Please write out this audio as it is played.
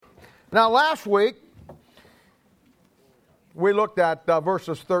Now, last week, we looked at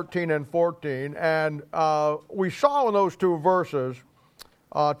verses 13 and 14, and we saw in those two verses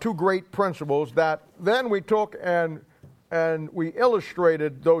two great principles that then we took and we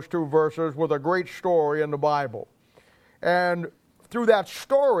illustrated those two verses with a great story in the Bible. And through that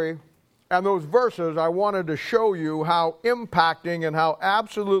story and those verses, I wanted to show you how impacting and how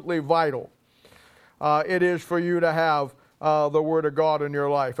absolutely vital it is for you to have the Word of God in your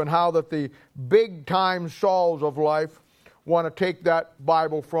life, and how that the big-time Sauls of life want to take that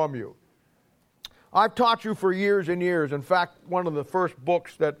Bible from you. I've taught you for years and years. In fact, one of the first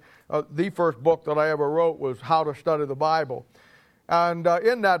books the first book that I ever wrote was How to Study the Bible. And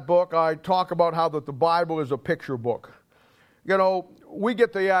in that book, I talk about how that the Bible is a picture book. You know, we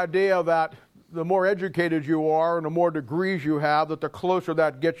get the idea that the more educated you are and the more degrees you have, that the closer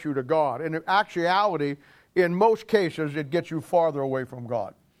that gets you to God. And in actuality, in most cases, it gets you farther away from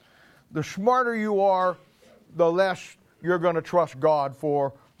God. The smarter you are, the less you're going to trust God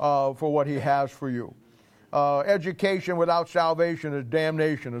for what He has for you. Education without salvation is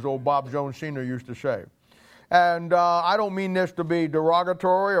damnation, as old Bob Jones Sr. used to say. And I don't mean this to be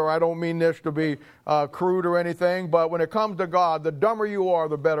derogatory, or I don't mean this to be crude or anything, but when it comes to God, the dumber you are,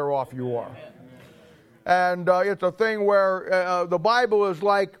 the better off you are. And it's a thing where the Bible is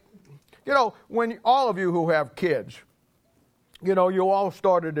like, you know, when all of you who have kids, you know, you all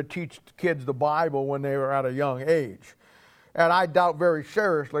started to teach kids the Bible when they were at a young age. And I doubt very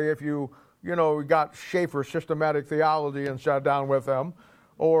seriously if you got Schaeffer's Systematic Theology and sat down with them,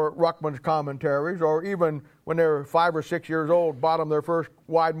 or Ruckman's commentaries, or even when they were 5 or 6 years old, bought them their first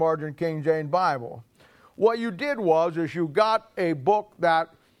wide margin King James Bible. What you did is you got a book that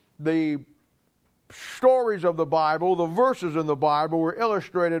the stories of the Bible, the verses in the Bible, were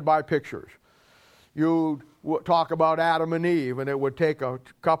illustrated by pictures. You'd talk about Adam and Eve, and it would take a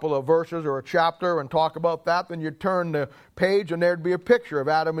couple of verses or a chapter and talk about that. Then you'd turn the page, and there'd be a picture of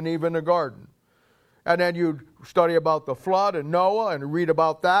Adam and Eve in the garden. And then you'd study about the flood and Noah and read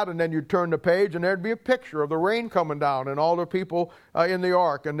about that, and then you'd turn the page, and there'd be a picture of the rain coming down and all the people in the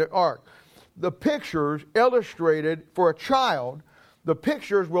ark and the ark. The pictures illustrated for a child, the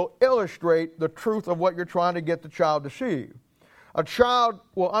pictures will illustrate the truth of what you're trying to get the child to see. A child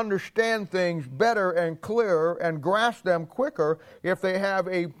will understand things better and clearer and grasp them quicker if they have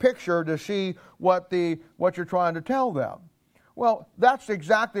a picture to see what you're trying to tell them. Well, that's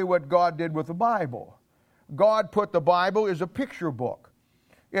exactly what God did with the Bible. God put the Bible as a picture book.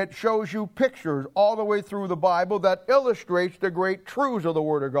 It shows you pictures all the way through the Bible that illustrates the great truths of the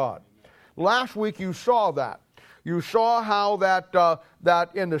Word of God. Last week you saw that. You saw how that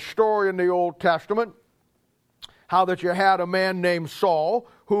in the story in the Old Testament, how that you had a man named Saul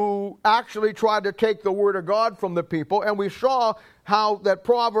who actually tried to take the Word of God from the people. And we saw how that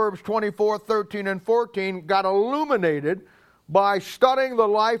Proverbs 24, 13, and 14 got illuminated by studying the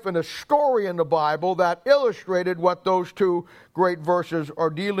life and the story in the Bible that illustrated what those two great verses are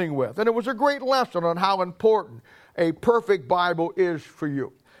dealing with. And it was a great lesson on how important a perfect Bible is for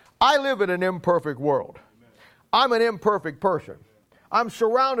you. I live in an imperfect world. I'm an imperfect person. I'm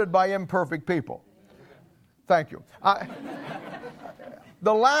surrounded by imperfect people. Thank you.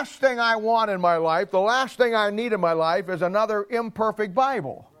 The last thing I want in my life, the last thing I need in my life is another imperfect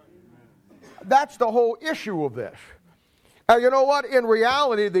Bible. That's the whole issue of this. And you know what? In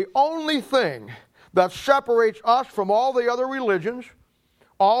reality, the only thing that separates us from all the other religions,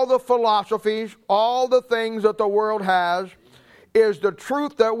 all the philosophies, all the things that the world has, is the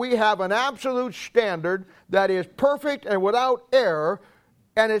truth that we have an absolute standard that is perfect and without error,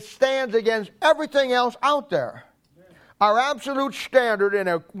 and it stands against everything else out there. Our absolute standard in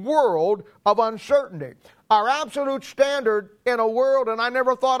a world of uncertainty. Our absolute standard in a world, and I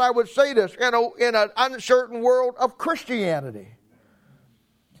never thought I would say this, in an uncertain world of Christianity.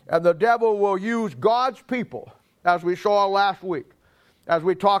 And the devil will use God's people, as we saw last week, as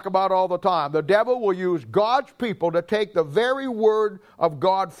we talk about all the time. The devil will use God's people to take the very word of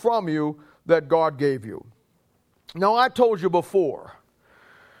God from you that God gave you. Now, I told you before,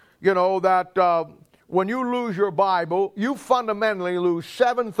 that when you lose your Bible, you fundamentally lose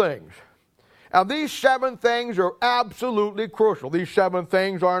 7 things. And these 7 things are absolutely crucial. These 7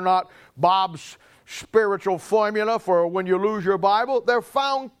 things are not Bob's spiritual formula for when you lose your Bible. They're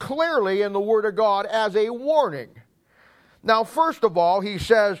found clearly in the Word of God as a warning. Now, first of all, he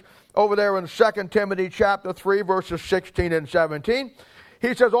says over there in 2 Timothy chapter 3, verses 16 and 17,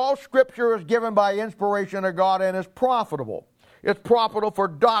 he says, all Scripture is given by inspiration of God and is profitable. It's profitable for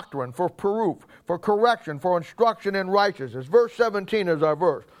doctrine, for proof, for correction, for instruction in righteousness. Verse 17 is our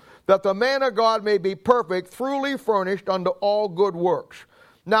verse. That the man of God may be perfect, truly furnished unto all good works.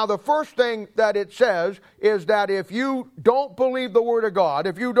 Now, the first thing that it says is that if you don't believe the Word of God,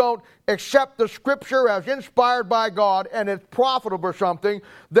 if you don't accept the Scripture as inspired by God and it's profitable for something,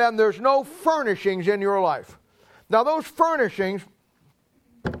 then there's no furnishings in your life. Now, those furnishings,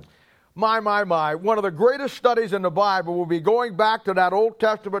 my, one of the greatest studies in the Bible will be going back to that Old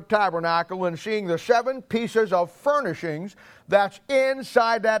Testament tabernacle and seeing the 7 pieces of furnishings that's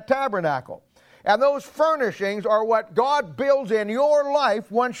inside that tabernacle. And those furnishings are what God builds in your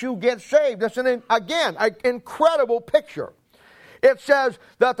life once you get saved. It's, an incredible picture. It says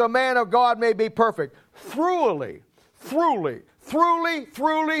that the man of God may be perfect. Throughly, from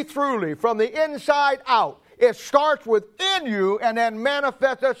the inside out. It starts within you and then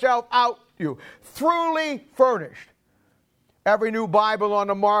manifests itself out you. Throughly furnished. Every new Bible on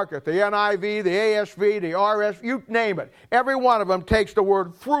the market, the NIV, the ASV, the RS, you name it. Every one of them takes the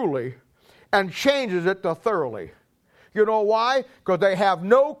word throughly and changes it to thoroughly. You know why? Because they have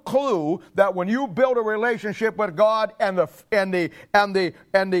no clue that when you build a relationship with God and the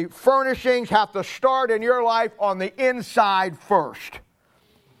furnishings have to start in your life on the inside first.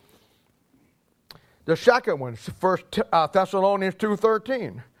 The second one, 1 Thessalonians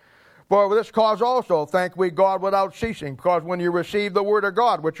 2:13. For this cause also thank we God without ceasing, because when you received the word of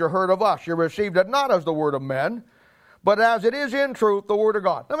God, which you heard of us, you received it not as the word of men, but as it is in truth, the Word of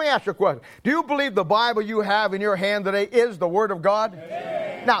God. Let me ask you a question. Do you believe the Bible you have in your hand today is the Word of God?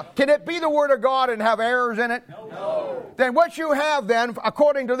 Yes. Now, can it be the Word of God and have errors in it? No. Then what you have then,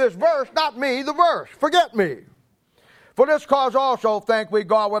 according to this verse, not me, the verse. Forget me. For this cause also thank we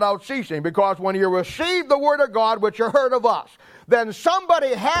God without ceasing, because when you received the Word of God, which you heard of us, then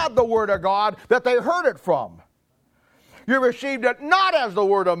somebody had the Word of God that they heard it from. You received it not as the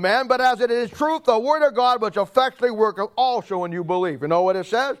word of man, but as it is truth, the word of God, which effectually worketh also when you believe. You know what it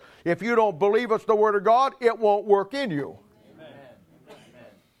says? If you don't believe it's the word of God, it won't work in you. Amen.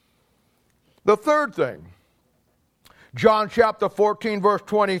 The third thing, John chapter 14, verse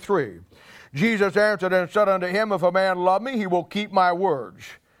 23. Jesus answered and said unto him, if a man love me, he will keep my words.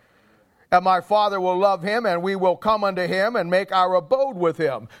 And my Father will love him, and we will come unto him and make our abode with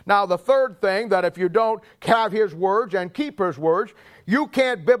him. Now, the third thing, that if you don't have his words and keep his words, you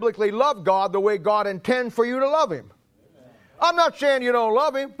can't biblically love God the way God intends for you to love him. Amen. I'm not saying you don't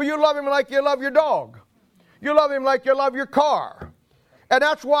love him, but you love him like you love your dog. You love him like you love your car. And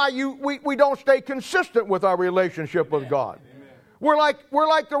that's why we don't stay consistent with our relationship with God. Amen. We're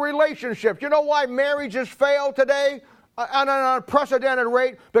like the relationships. You know why marriages fail today? On an unprecedented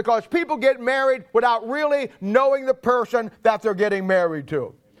rate, because people get married without really knowing the person that they're getting married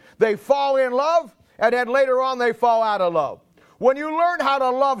to. They fall in love, and then later on they fall out of love. When you learn how to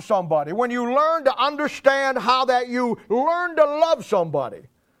love somebody, when you learn to understand how that you learn to love somebody,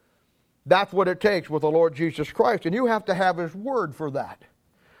 that's what it takes with the Lord Jesus Christ, and you have to have his word for that.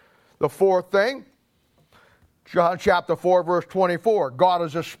 The fourth thing, John chapter 4, verse 24. God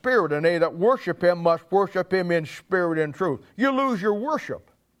is a spirit, and they that worship him must worship him in spirit and truth. You lose your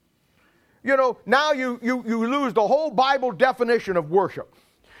worship. You know, now you lose the whole Bible definition of worship.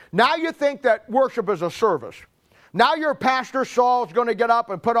 Now you think that worship is a service. Now your pastor Saul's going to get up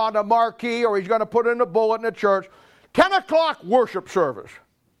and put on the marquee, or he's going to put in a bulletin in the church, 10 o'clock worship service.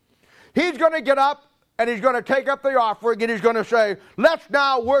 He's going to get up, and he's going to take up the offering, and he's going to say, let's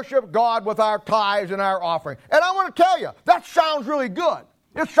now worship God with our tithes and our offering. And I want to tell you, that sounds really good.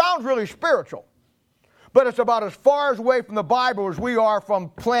 It sounds really spiritual. But it's about as far away from the Bible as we are from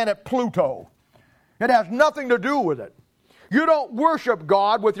planet Pluto. It has nothing to do with it. You don't worship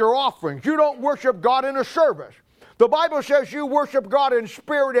God with your offerings. You don't worship God in a service. The Bible says you worship God in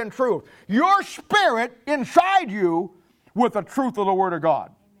spirit and truth. Your spirit inside you with the truth of the Word of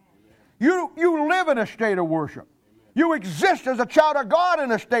God. You live in a state of worship. You exist as a child of God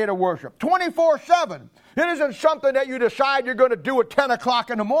in a state of worship, 24/7. It isn't something that you decide you're going to do at 10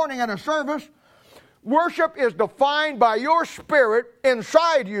 o'clock in the morning at a service. Worship is defined by your spirit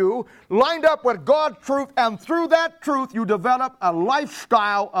inside you, lined up with God's truth, and through that truth you develop a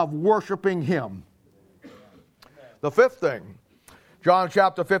lifestyle of worshiping him. The fifth thing, John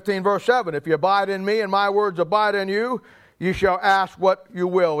chapter 15, verse 7. If you abide in me and my words abide in you, you shall ask what you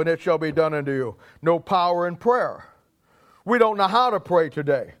will, and it shall be done unto you. No power in prayer. We don't know how to pray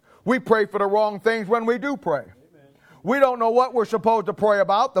today. We pray for the wrong things when we do pray. Amen. We don't know what we're supposed to pray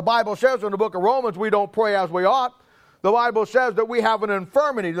about. The Bible says in the book of Romans we don't pray as we ought. The Bible says that we have an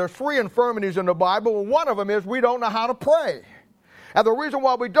infirmity. There's 3 infirmities in the Bible, and one of them is we don't know how to pray. And the reason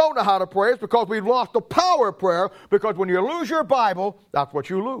why we don't know how to pray is because we've lost the power of prayer, because when you lose your Bible, that's what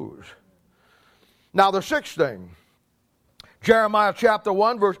you lose. Now the sixth thing, Jeremiah chapter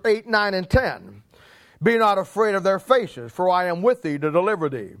 1, verse 8, 9, and 10. Be not afraid of their faces, for I am with thee to deliver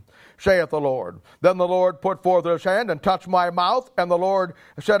thee, saith the Lord. Then the Lord put forth his hand and touched my mouth, and the Lord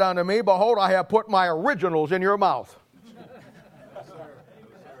said unto me, Behold, I have put my originals in your mouth. Is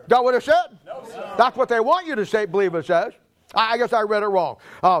that what it said? No, that's what they want you to say, believe it says. I guess I read it wrong.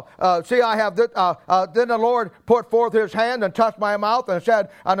 See, I have then the Lord put forth his hand and touched my mouth and said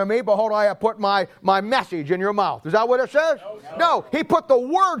unto me, Behold, I have put my message in your mouth. Is that what it says? No, he put the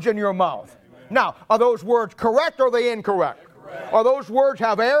words in your mouth. Now, are those words correct or are they incorrect? Are those words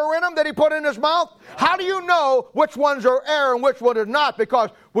have error in them that he put in his mouth? How do you know which ones are error and which one is not?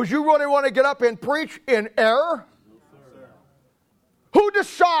 Because would you really want to get up and preach in error? Who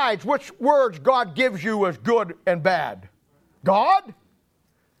decides which words God gives you as good and bad? God?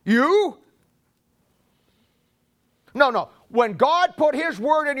 You? No. When God put his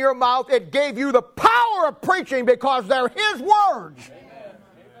word in your mouth, it gave you the power of preaching because they're his words. Amen.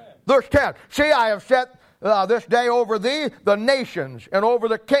 Verse 10. See, I have set this day over thee the nations and over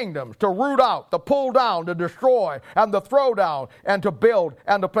the kingdoms to root out, to pull down, to destroy, and to throw down, and to build,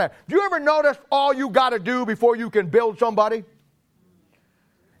 and to plant. Do you ever notice all you got to do before you can build somebody?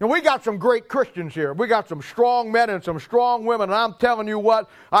 And we got some great Christians here. We got some strong men and some strong women, and I'm telling you what,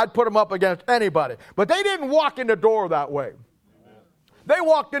 I'd put them up against anybody. But they didn't walk in the door that way. Amen. They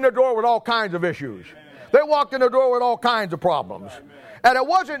walked in the door with all kinds of issues. Amen. They walked in the door with all kinds of problems. Amen. And it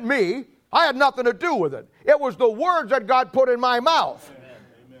wasn't me. I had nothing to do with it. It was the words that God put in my mouth.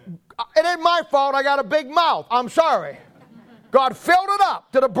 Amen. It ain't my fault I got a big mouth. I'm sorry. God filled it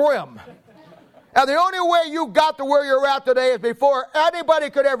up to the brim. And the only way you got to where you're at today is before anybody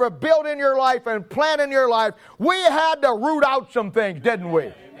could ever build in your life and plant in your life, we had to root out some things, didn't we?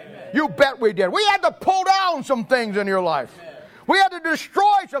 Amen. You bet we did. We had to pull down some things in your life. Amen. We had to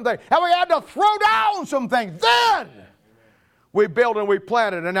destroy some things. And we had to throw down some things. Then we built and we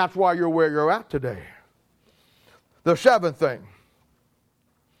planted, and that's why you're where you're at today. The seventh thing.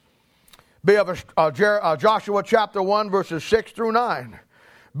 Be of Joshua chapter 1, verses 6 through 9.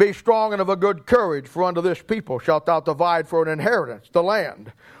 Be strong and of a good courage, for unto this people shalt thou divide for an inheritance the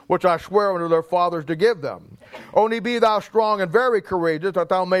land, which I swear unto their fathers to give them. Only be thou strong and very courageous, that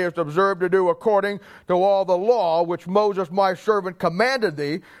thou mayest observe to do according to all the law which Moses my servant commanded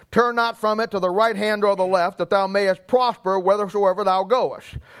thee. Turn not from it to the right hand or the left, that thou mayest prosper whithersoever thou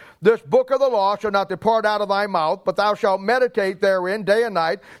goest. This book of the law shall not depart out of thy mouth, but thou shalt meditate therein day and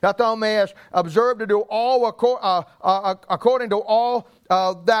night, that thou mayest observe to do all according to all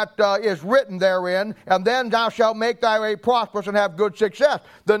that is written therein, and then thou shalt make thy way prosperous and have good success.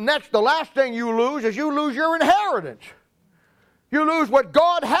 The last thing you lose is you lose your inheritance. You lose what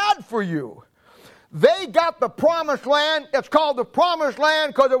God had for you. They got the promised land. It's called the promised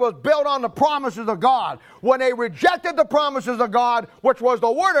land because it was built on the promises of God. When they rejected the promises of God, which was the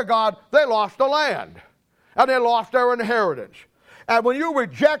Word of God, they lost the land. And they lost their inheritance. And when you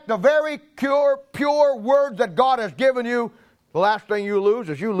reject the very pure words that God has given you, the last thing you lose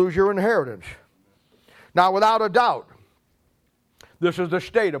is you lose your inheritance. Now, without a doubt, this is the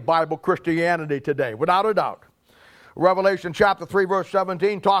state of Bible Christianity today. Without a doubt. Revelation chapter 3, verse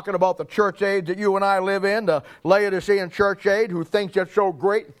 17, talking about the church age that you and I live in, the Laodicean church age, who thinks it's so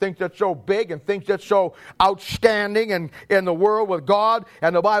great, thinks it's so big, and thinks it's so outstanding and in the world with God.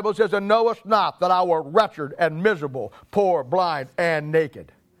 And the Bible says, and knowest not that I were wretched and miserable, poor, blind, and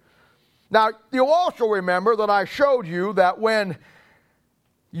naked. Now, you also remember that I showed you that when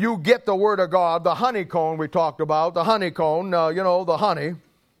you get the Word of God, the honeycomb we talked about, the honeycomb, the honey,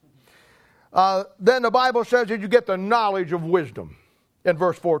 then the Bible says that you get the knowledge of wisdom in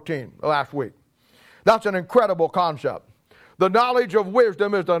verse 14 last week. That's an incredible concept. The knowledge of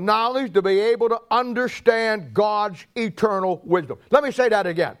wisdom is the knowledge to be able to understand God's eternal wisdom. Let me say that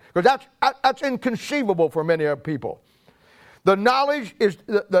again, because that's inconceivable for many people. The knowledge is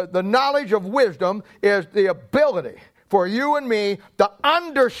the knowledge of wisdom is the ability for you and me to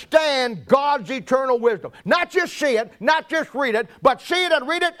understand God's eternal wisdom. Not just see it, not just read it, but see it and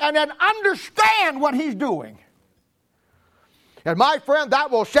read it and then understand what He's doing. And my friend,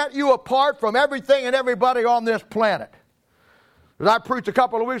 that will set you apart from everything and everybody on this planet. As I preached a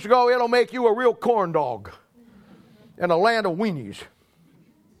couple of weeks ago, it'll make you a real corn dog in a land of weenies.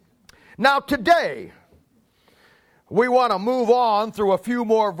 Now today, we want to move on through a few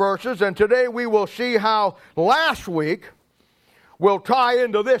more verses, and today we will see how last week will tie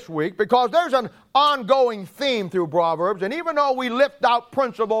into this week, because there's an ongoing theme through Proverbs, and even though we lift out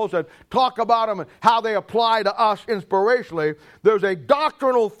principles and talk about them and how they apply to us inspirationally, there's a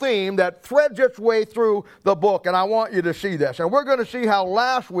doctrinal theme that threads its way through the book, and I want you to see this. And we're going to see how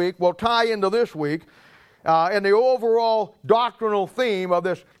last week will tie into this week in the overall doctrinal theme of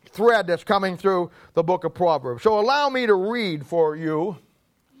this thread that's coming through the book of Proverbs. So allow me to read for you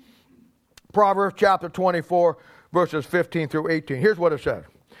Proverbs chapter 24, verses 15 through 18. Here's what it says.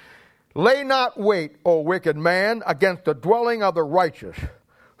 Lay not wait, O wicked man, against the dwelling of the righteous.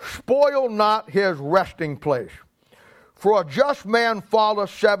 Spoil not his resting place. For a just man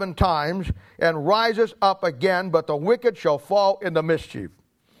falleth 7 times, and rises up again, but the wicked shall fall into mischief.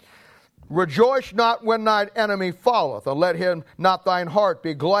 Rejoice not when thine enemy falleth, and let him not thine heart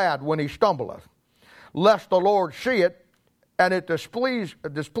be glad when he stumbleth. Lest the Lord see it, and it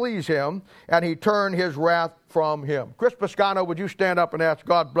displease him, and he turn his wrath from him. Chris Piscano, would you stand up and ask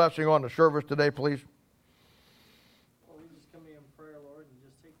God's blessing on the service today, please? Well, we just come in prayer, Lord, and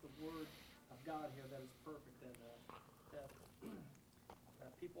just take the word of God here that is perfect, and that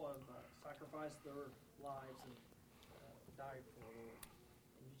people have sacrificed their lives and died for, Lord.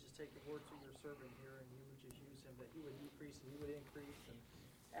 And you just take the word to your servant here, and you would just use him, that he would decrease and you would increase, and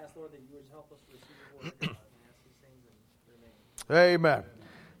ask, Lord, that you would help us receive the word of God. Amen.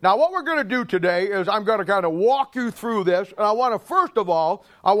 Now, what we're going to do today is I'm going to kind of walk you through this. And I want to, first of all,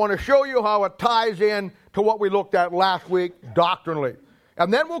 I want to show you how it ties in to what we looked at last week doctrinally.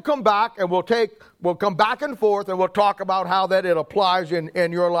 And then we'll come back and we'll come back and forth and we'll talk about how that it applies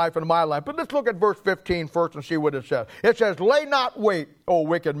in your life and my life. But let's look at verse 15 first and see what it says. It says, lay not wait, O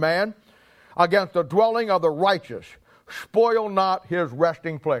wicked man, against the dwelling of the righteous. Spoil not his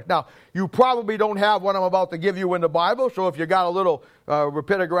resting place. Now, you probably don't have what I'm about to give you in the Bible, so if you got a little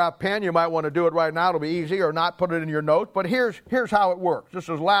rapidograph pen, you might want to do it right now. It'll be easy, or not put it in your notes. But here's how it works. This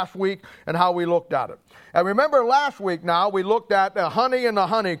is last week and how we looked at it. And remember last week now, we looked at the honey and the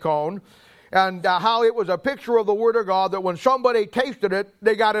honeycomb, and how it was a picture of the Word of God, that when somebody tasted it,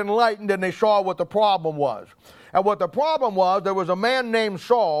 they got enlightened and they saw what the problem was. And what the problem was, there was a man named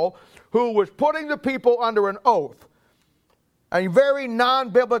Saul who was putting the people under an oath. A very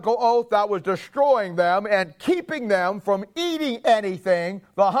non-biblical oath that was destroying them and keeping them from eating anything,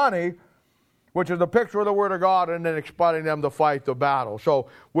 the honey, which is the picture of the Word of God, and then expelling them to fight the battle. So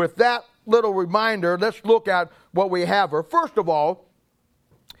with that little reminder, let's look at what we have here. First of all,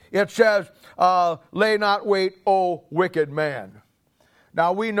 it says, lay not wait, O wicked man.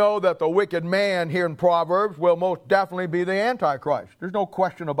 Now we know that the wicked man here in Proverbs will most definitely be the Antichrist. There's no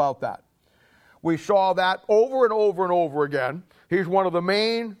question about that. We saw that over and over and over again. He's one of the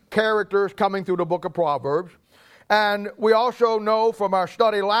main characters coming through the book of Proverbs. And we also know from our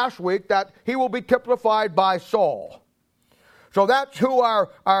study last week that he will be typified by Saul. So that's who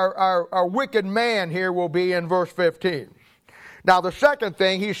our wicked man here will be in verse 15. Now the second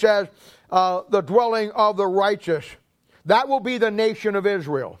thing, he says, the dwelling of the righteous. That will be the nation of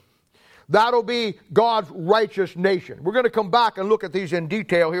Israel. That'll be God's righteous nation. We're going to come back and look at these in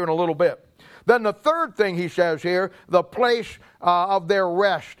detail here in a little bit. Then the third thing he says here, the place of their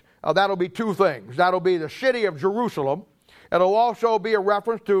rest. That'll be 2 things. That'll be the city of Jerusalem. It'll also be a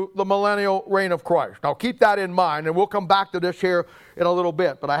reference to the millennial reign of Christ. Now keep that in mind, and we'll come back to this here in a little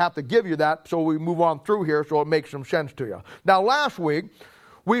bit. But I have to give you that so we move on through here so it makes some sense to you. Now last week,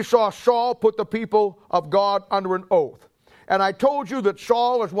 we saw Saul put the people of God under an oath. And I told you that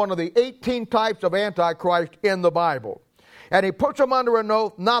Saul is one of the 18 types of Antichrist in the Bible. And he puts them under an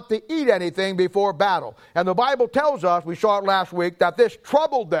oath not to eat anything before battle. And the Bible tells us, we saw it last week, that this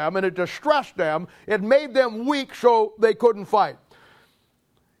troubled them and it distressed them. It made them weak so they couldn't fight.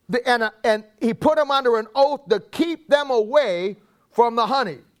 And he put them under an oath to keep them away from the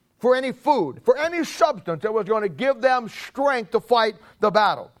honey, for any food, for any substance that was going to give them strength to fight the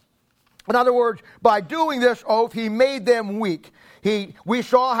battle. In other words, by doing this oath, he made them weak. We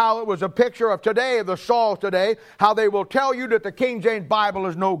saw how it was a picture of today, of the Sauls today, how they will tell you that the King James Bible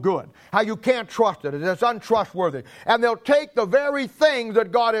is no good, how you can't trust it, it's untrustworthy. And they'll take the very things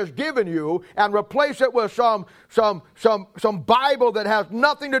that God has given you and replace it with some Bible that has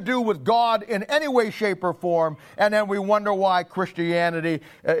nothing to do with God in any way, shape, or form, and then we wonder why Christianity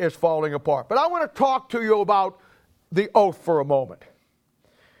is falling apart. But I want to talk to you about the oath for a moment.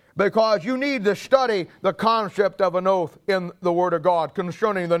 Because you need to study the concept of an oath in the Word of God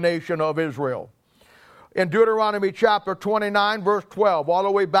concerning the nation of Israel. In Deuteronomy chapter 29, verse 12, all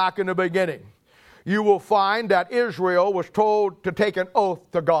the way back in the beginning, you will find that Israel was told to take an oath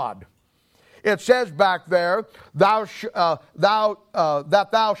to God. It says back there, that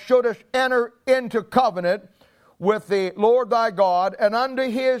thou shouldest enter into covenant with the Lord thy God, and under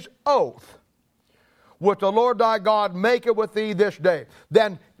his oath, which the Lord thy God maketh with thee this day.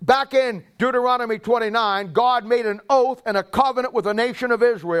 Then back in Deuteronomy 29, God made an oath and a covenant with the nation of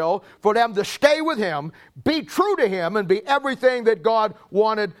Israel for them to stay with him, be true to him, and be everything that God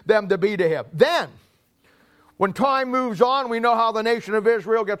wanted them to be to him. Then, When time moves on, we know how the nation of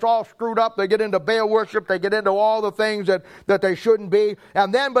Israel gets all screwed up. They get into Baal worship. They get into all the things that they shouldn't be.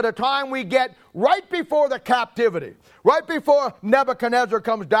 And then by the time we get right before the captivity, right before Nebuchadnezzar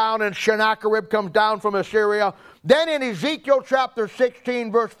comes down and Sennacherib comes down from Assyria, then in Ezekiel chapter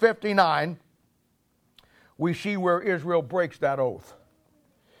 16, verse 59, we see where Israel breaks that oath.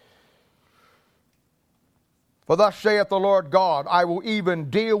 For thus saith the Lord God, I will even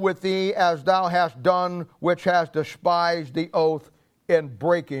deal with thee as thou hast done, which hast despised the oath in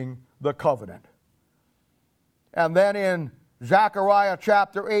breaking the covenant. And then in Zechariah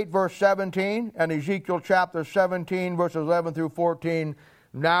chapter 8, verse 17, and Ezekiel chapter 17, verses 11 through 14,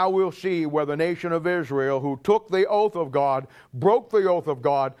 now we'll see where the nation of Israel, who took the oath of God, broke the oath of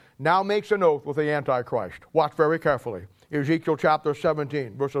God, now makes an oath with the Antichrist. Watch very carefully. Ezekiel chapter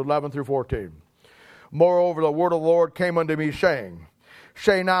 17, verses 11 through 14. Moreover, the word of the Lord came unto me, saying,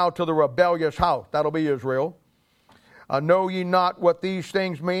 Say now to the rebellious house, that'll be Israel, know ye not what these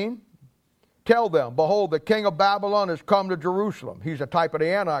things mean? Tell them, behold, the king of Babylon is come to Jerusalem. He's a type of the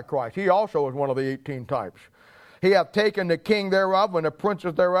Antichrist. He also is one of the 18 types. He hath taken the king thereof and the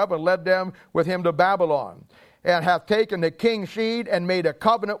princes thereof and led them with him to Babylon, and hath taken the king's seed and made a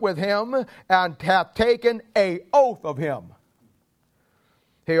covenant with him, and hath taken an oath of him.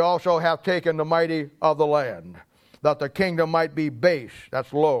 He also hath taken the mighty of the land, that the kingdom might be base,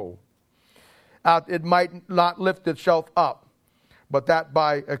 that's low. It might not lift itself up, but that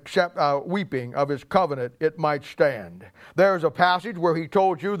by weeping of his covenant it might stand. There's a passage where he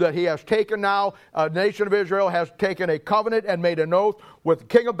told you that he has taken now, the nation of Israel has taken a covenant and made an oath with the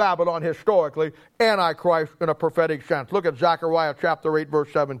king of Babylon historically, Antichrist in a prophetic sense. Look at Zechariah chapter 8,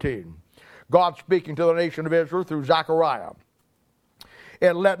 verse 17. God speaking to the nation of Israel through Zechariah.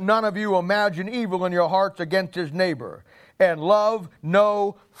 And let none of you imagine evil in your hearts against his neighbor, and love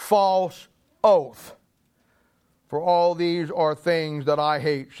no false oath. For all these are things that I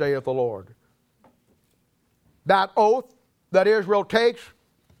hate, saith the Lord. That oath that Israel takes,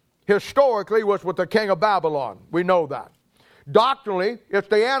 historically, was with the king of Babylon. We know that. Doctrinally, it's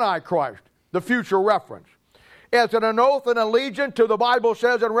the Antichrist, the future reference. It's an oath and allegiance to, the Bible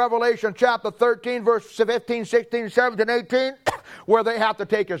says in Revelation chapter 13, verse 15, 16, 17, 18, where they have to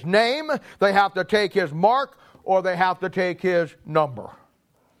take his name, they have to take his mark, or they have to take his number.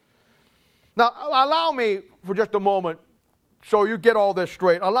 Now, allow me for just a moment, so you get all this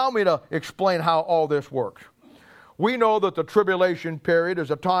straight, allow me to explain how all this works. We know that the tribulation period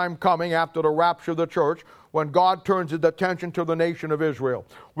is a time coming after the rapture of the church when God turns his attention to the nation of Israel.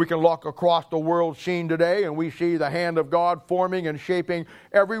 We can look across the world scene today and we see the hand of God forming and shaping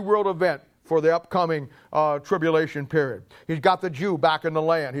every world event for the upcoming tribulation period. He's got the Jew back in the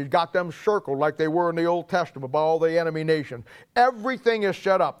land. He's got them circled like they were in the Old Testament by all the enemy nations. Everything is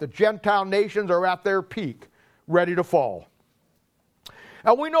set up. The Gentile nations are at their peak, ready to fall.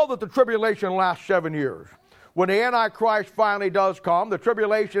 And we know that the tribulation lasts 7 years. When the Antichrist finally does come, the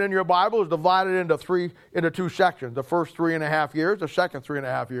tribulation in your Bible is divided into two sections. The first 3.5 years, the second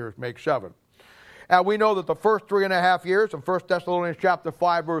 3.5 years make 7. And we know that the first 3.5 years, in 1 Thessalonians chapter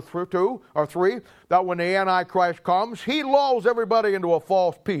 5, verse 2 or 3, that when the Antichrist comes, he lulls everybody into a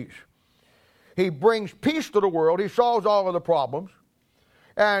false peace. He brings peace to the world. He solves all of the problems.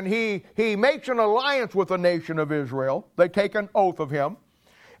 And he makes an alliance with the nation of Israel. They take an oath of him.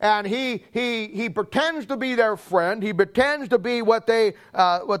 And he pretends to be their friend. He pretends to be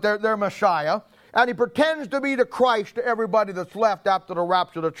their Messiah. And he pretends to be the Christ to everybody that's left after the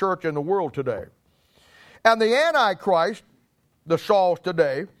rapture of the church in the world today. And the Antichrist, the Sauls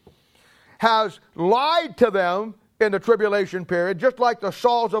today, has lied to them in the tribulation period, just like the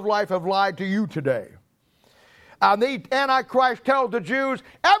Sauls of life have lied to you today. And the Antichrist tells the Jews,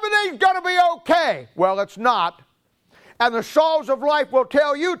 everything's going to be okay. Well, it's not. And the Sauls of life will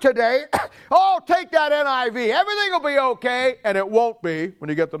tell you today, oh, take that NIV. Everything will be okay. And it won't be when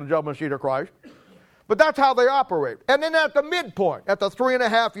you get to the judgment seat of Christ. But that's how they operate. And then at the midpoint, at the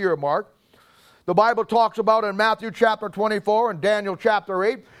 3.5 year mark, the Bible talks about in Matthew chapter 24 and Daniel chapter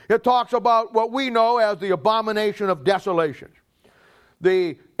 8, it talks about what we know as the abomination of desolations.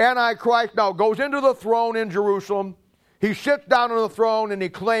 The Antichrist now goes into the throne in Jerusalem. He sits down on the throne and he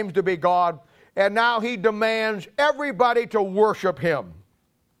claims to be God. And now he demands everybody to worship him.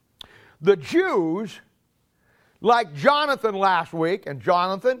 The Jews, like Jonathan last week, and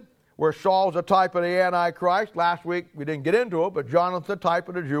Jonathan, where Saul's a type of the Antichrist. Last week we didn't get into it, but Jonathan's a type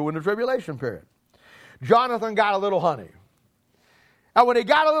of the Jew in the tribulation period. Jonathan got a little honey. And when he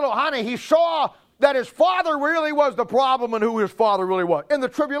got a little honey, he saw that his father really was the problem and who his father really was. In the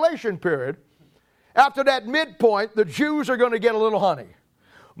tribulation period, after that midpoint, the Jews are going to get a little honey.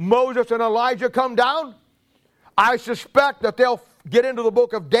 Moses and Elijah come down. I suspect that they'll get into the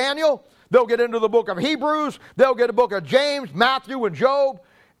book of Daniel, they'll get into the book of Hebrews, they'll get a book of James, Matthew, and Job,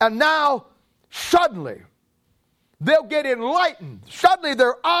 and now, suddenly, they'll get enlightened. Suddenly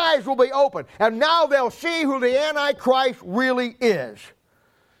their eyes will be open, and now they'll see who the Antichrist really is.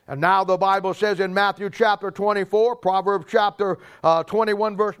 And now the Bible says in Matthew chapter 24, Proverbs chapter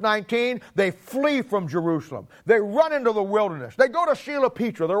 21, verse 19, they flee from Jerusalem. They run into the wilderness. They go to Sela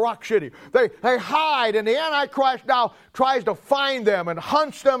Petra, the rock city. They hide, and the Antichrist now tries to find them and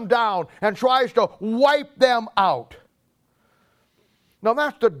hunts them down and tries to wipe them out. Now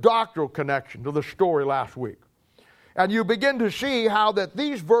that's the doctrinal connection to the story last week. And you begin to see how that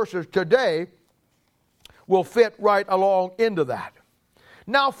these verses today will fit right along into that.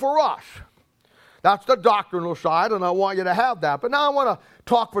 Now for us, that's the doctrinal side, and I want you to have that. But now I want to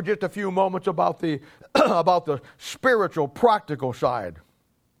talk for just a few moments about the about the spiritual, practical side.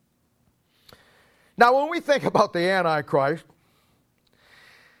 Now when we think about the Antichrist,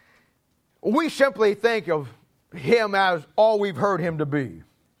 we simply think of him as all we've heard him to be.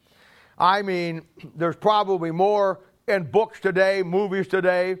 I mean, there's probably more in books today, movies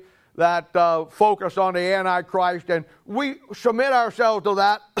today, that focus on the Antichrist, and we submit ourselves to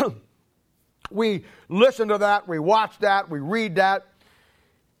that. We listen to that, we watch that, we read that.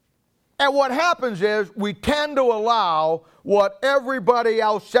 And what happens is we tend to allow what everybody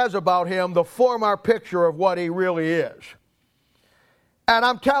else says about him to form our picture of what he really is. And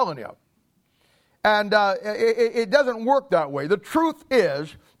I'm telling you, and it doesn't work that way. The truth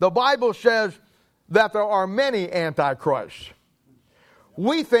is, the Bible says that there are many antichrists.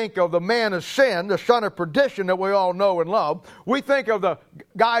 We think of the man of sin, the son of perdition that we all know and love. We think of the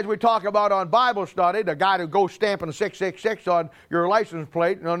guys we talk about on Bible study, the guy who goes stamping 666 on your license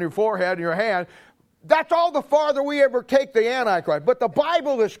plate and on your forehead and your hand. That's all the farther we ever take the Antichrist. But the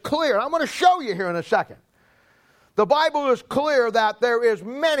Bible is clear. I'm going to show you here in a second. The Bible is clear that there is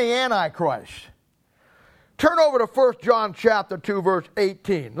many antichrists. Turn over to 1 John chapter 2, verse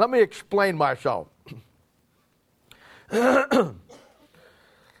 18. Let me explain myself.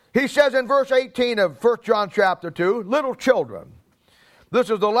 He says in verse 18 of 1 John chapter 2, little children, this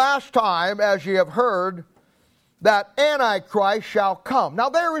is the last time, as ye have heard, that Antichrist shall come. Now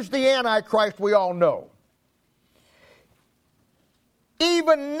there is the Antichrist we all know.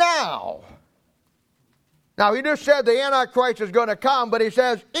 Even now, he just said the Antichrist is going to come, but he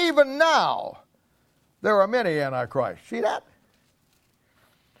says, even now, there are many Antichrists. See that?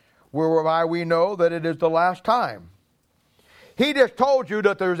 Whereby we know that it is the last time. He just told you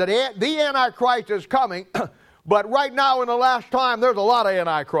that the Antichrist is coming, but right now in the last time, there's a lot of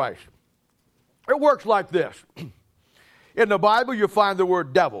Antichrists. It works like this. In the Bible, you find the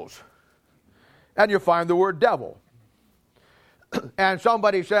word devils, and you find the word devil. And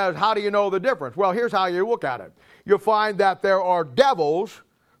somebody says, how do you know the difference? Well, here's how you look at it. You find that there are devils,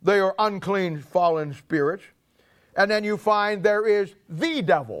 they are unclean fallen spirits, and then you find there is the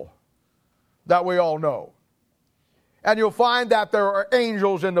devil that we all know. And you'll find that there are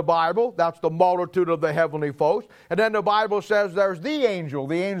angels in the Bible. That's the multitude of the heavenly host. And then the Bible says there's the angel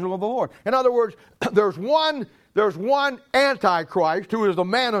of the Lord. In other words, there's one Antichrist who is the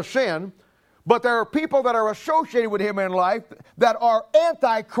man of sin, but there are people that are associated with him in life that are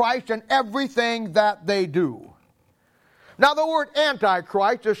Antichrist in everything that they do. Now the word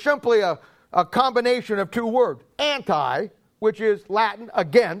Antichrist is simply a combination of two words. Anti, which is Latin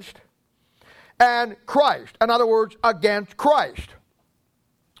against, and Christ. In other words, against Christ.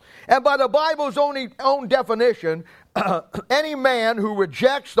 And by the Bible's own definition, any man who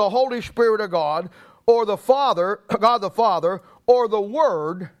rejects the Holy Spirit of God, or the Father, God the Father, or the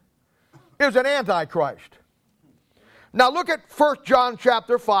Word, is an Antichrist. Now look at 1 John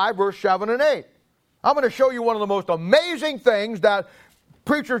chapter 5, verse 7 and 8. I'm going to show you one of the most amazing things that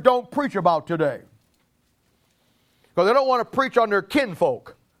preachers don't preach about today. Because they don't want to preach on their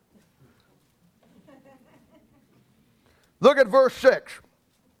kinfolk. Look at verse 6.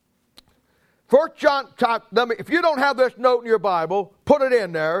 1 John, if you don't have this note in your Bible, put it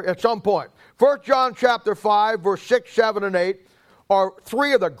in there at some point. 1 John chapter 5, verse 6, 7, and 8 are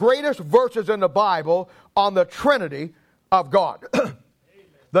three of the greatest verses in the Bible on the Trinity of God.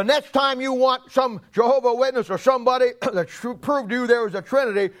 The next time you want some Jehovah's Witness or somebody that prove to you there is a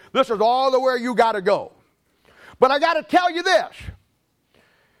Trinity, this is all the way you got to go. But I got to tell you this.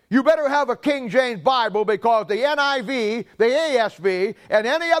 You better have a King James Bible, because the NIV, the ASV, and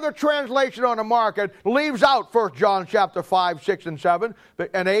any other translation on the market leaves out 1 John chapter 5, 6, and 7,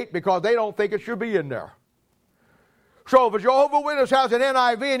 and 8, because they don't think it should be in there. So if a Jehovah's Witness has an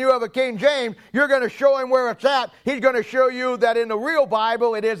NIV and you have a King James, you're going to show him where it's at. He's going to show you that in the real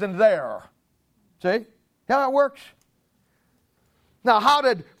Bible it isn't there. See? Isn't How that works? Now, how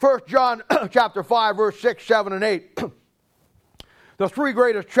did 1 John chapter 5, verse 6, 7, and 8, the three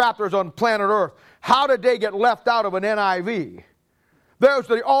greatest chapters on planet Earth, how did they get left out of an NIV? There's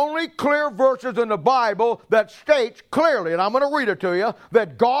the only clear verses in the Bible that states clearly, and I'm going to read it to you,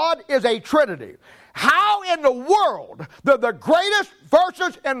 that God is a Trinity. How in the world did the greatest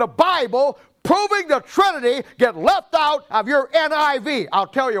verses in the Bible proving the Trinity get left out of your NIV? I'll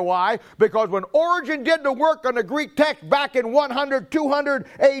tell you why. Because when Origen did the work on the Greek text back in 100, 200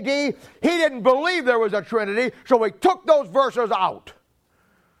 AD, he didn't believe there was a Trinity, so he took those verses out.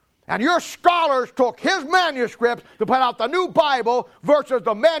 And your scholars took his manuscripts to put out the new Bible versus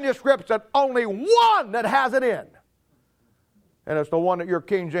the manuscripts that only one that has it in. And it's the one that your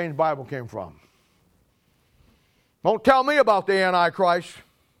King James Bible came from. Don't tell me about the Antichrist.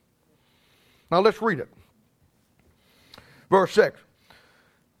 Now let's read it. Verse 6.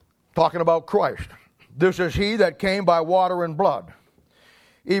 Talking about Christ. This is he that came by water and blood.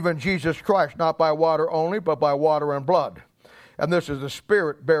 Even Jesus Christ, not by water only, but by water and blood. And this is the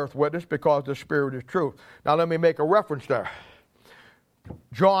Spirit beareth witness, because the Spirit is truth. Now let me make a reference there.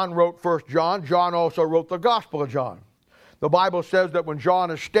 John wrote 1 John. John also wrote the Gospel of John. The Bible says that when John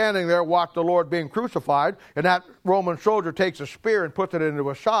is standing there, watch the Lord being crucified, and that Roman soldier takes a spear and puts it into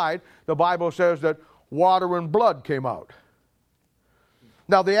his side, the Bible says that water and blood came out.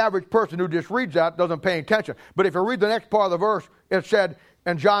 Now the average person who just reads that doesn't pay attention. But if you read the next part of the verse, it said,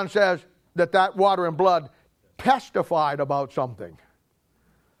 and John says that water and blood testified about something.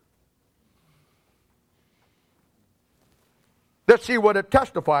 Let's see what it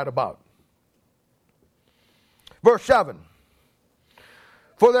testified about. Verse 7.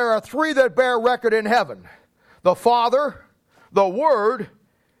 For there are three that bear record in heaven, the Father, the Word,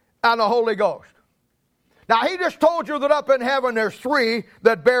 and the Holy Ghost. Now he just told you that up in heaven there's three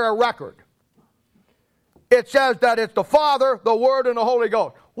that bear a record. It says that it's the Father, the Word, and the Holy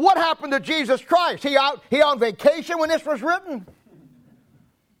Ghost. What happened to Jesus Christ? He on vacation when this was written?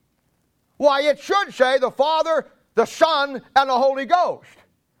 Why, it should say the Father, the Son, and the Holy Ghost.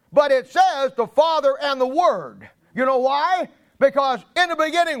 But it says the Father and the Word. You know why? Because in the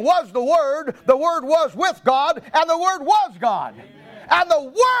beginning was the Word was with God, and the Word was God. Amen. And the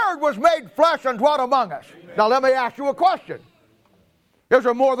Word was made flesh and dwelt among us. Amen. Now let me ask you a question. Is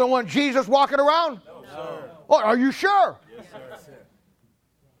there more than one Jesus walking around? No, sir. Oh, are you sure? Yes, sir.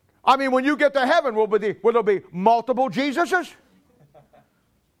 I mean, when you get to heaven, will there be multiple Jesuses?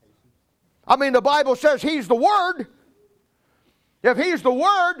 I mean, the Bible says He's the Word. If He's the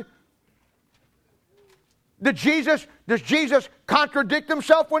Word, does Jesus contradict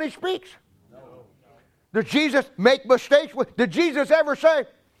Himself when He speaks? No. Does Jesus make mistakes? Did Jesus ever say,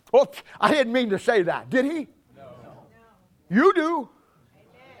 "Oh, I didn't mean to say that"? Did He? No. You do.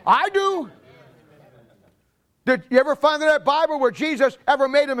 I do. Did you ever find in that Bible where Jesus ever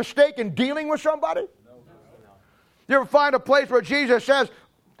made a mistake in dealing with somebody? No. You ever find a place where Jesus says,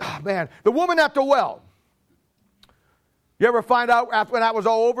 "Oh, man, the woman at the well." You ever find out after when that was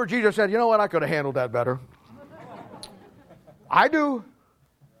all over, Jesus said, "You know what, I could have handled that better." I do.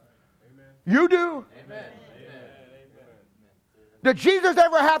 Amen. You do. Amen. Did Jesus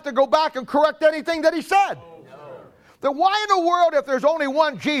ever have to go back and correct anything that He said? No. Then why in the world, if there's only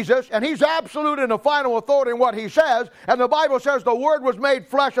one Jesus, and He's absolute and the final authority in what He says, and the Bible says the Word was made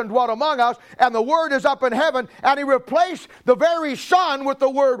flesh and dwelt among us, and the Word is up in heaven, and He replaced the very Son with the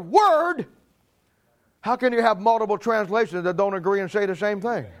word Word, how can you have multiple translations that don't agree and say the same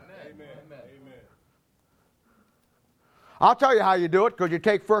thing? I'll tell you how you do it, because you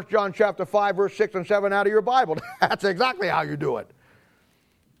take 1 John chapter 5, verse 6 and 7 out of your Bible. That's exactly how you do it.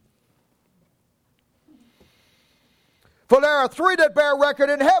 For there are three that bear record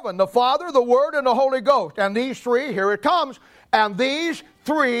in heaven, the Father, the Word, and the Holy Ghost. And these three, here it comes, and these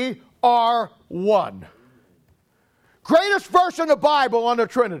three are one. Greatest verse in the Bible on the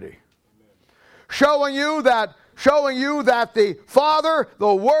Trinity. Showing you that the Father,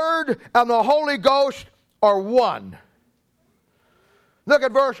 the Word, and the Holy Ghost are one. Look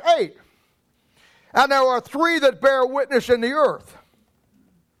at verse 8. And there are three that bear witness in the earth,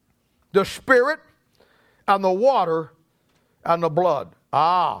 the Spirit, and the water, and the blood.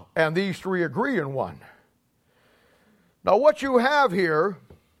 And these three agree in one. Now what you have here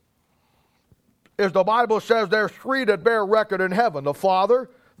is the Bible says there's three that bear record in heaven, the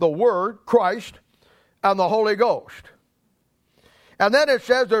Father, the Word, Christ, and the Holy Ghost. And then it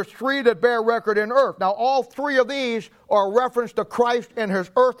says there's three that bear record in earth. Now all three of these are a reference to Christ in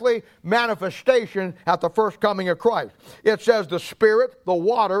His earthly manifestation at the first coming of Christ. It says the Spirit, the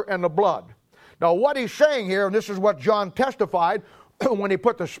water, and the blood. Now what he's saying here, and this is what John testified, when he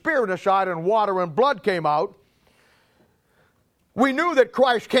put the Spirit aside and water and blood came out, we knew that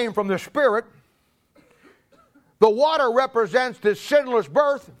Christ came from the Spirit. The water represents his sinless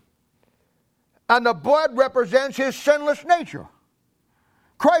birth, and the blood represents his sinless nature.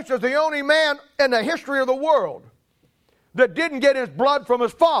 Christ is the only man in the history of the world that didn't get his blood from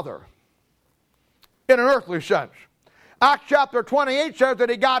his Father in an earthly sense. Acts chapter 28 says that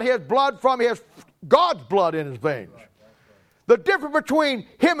he got his blood from God's blood in his veins. The difference between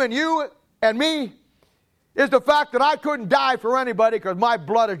him and you and me is the fact that I couldn't die for anybody because my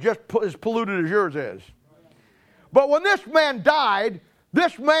blood is just as polluted as yours is. But when this man died,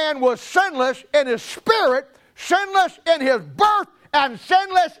 this man was sinless in his spirit, sinless in his birth, and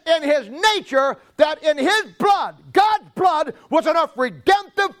sinless in his nature, that in his blood, God's blood, was enough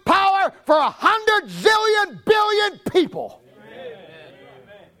redemptive power for 100 zillion billion people. Amen.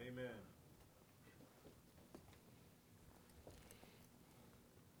 Amen.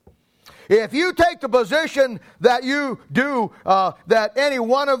 If you take the position that you do, that any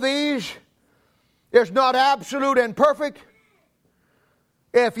one of these is not absolute and perfect,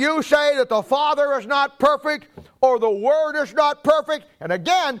 if you say that the Father is not perfect or the Word is not perfect, and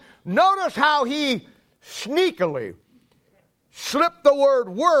again, notice how he sneakily slipped the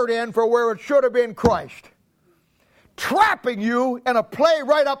word in for where it should have been Christ, trapping you in a play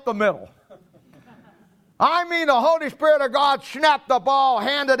right up the middle. I mean, the Holy Spirit of God snapped the ball,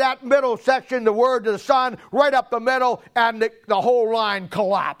 handed that middle section, the Word to the Son, right up the middle, and the whole line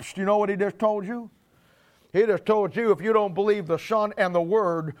collapsed. You know what he just told you? He just told you, if you don't believe the Son and the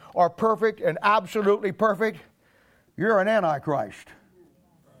Word are perfect and absolutely perfect, you're an antichrist.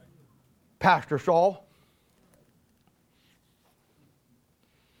 Pastor Saul.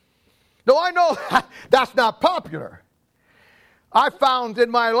 Now, I know that's not popular. I found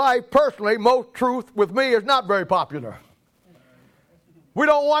in my life, personally, most truth with me is not very popular. We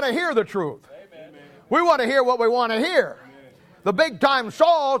don't want to hear the truth. We want to hear what we want to hear. The big-time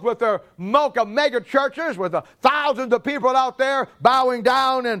Sauls with their mega churches, with the thousands of people out there bowing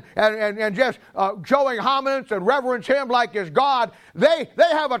down and just showing homage and reverence him like his God, they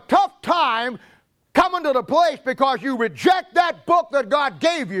have a tough time coming to the place because you reject that book that God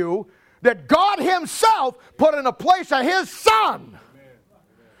gave you, that God himself put in the place of his Son.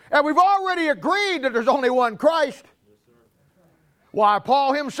 And we've already agreed that there's only one Christ. Why,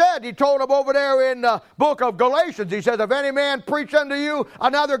 Paul himself, he told them over there in the book of Galatians, he says, if any man preach unto you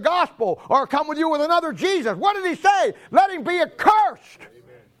another gospel or come with you with another Jesus, what did he say? Let him be accursed.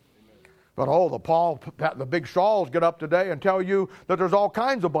 Amen. But the big Sauls get up today and tell you that there's all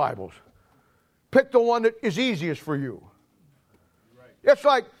kinds of Bibles. Pick the one that is easiest for you. Right. It's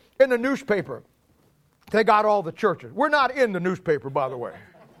like in the newspaper, they got all the churches. We're not in the newspaper, by the way.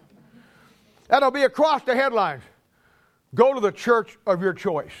 That'll be across the headlines. Go to the church of your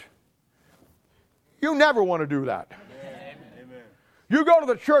choice. You never want to do that. Amen. You go to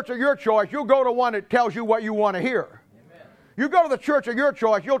the church of your choice, you'll go to one that tells you what you want to hear. Amen. You go to the church of your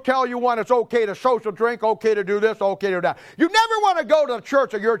choice, you'll tell you one it's okay to social drink, okay to do this, okay to do that. You never want to go to the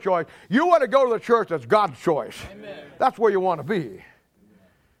church of your choice. You want to go to the church that's God's choice. Amen. That's where you want to be.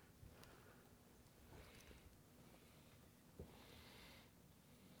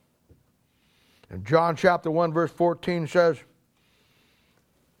 And John chapter 1 verse 14 says,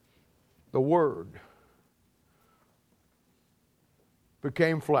 the Word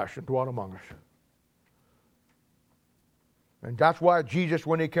became flesh and dwelt among us. And that's why Jesus,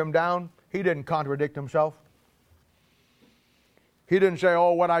 when he came down, he didn't contradict himself. He didn't say,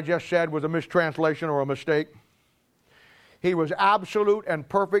 oh, what I just said was a mistranslation or a mistake. He was absolute and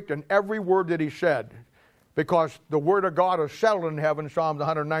perfect in every word that he said, because the Word of God is settled in heaven, Psalms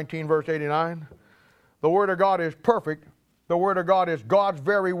 119 verse 89. The Word of God is perfect. The Word of God is God's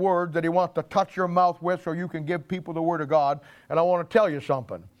very Word that he wants to touch your mouth with so you can give people the Word of God. And I want to tell you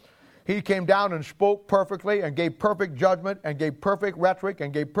something. He came down and spoke perfectly and gave perfect judgment and gave perfect rhetoric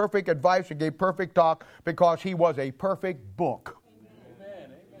and gave perfect advice and gave perfect talk because he was a perfect book.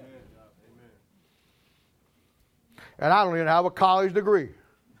 Amen. Amen. And I don't even have a college degree.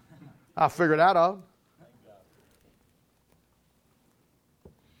 I figured that out.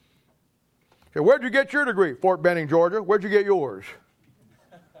 Okay, where'd you get your degree? Fort Benning, Georgia. Where'd you get yours?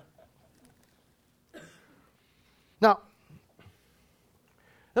 Now,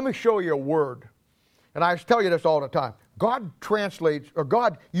 let me show you a word. And I tell you this all the time. God translates, or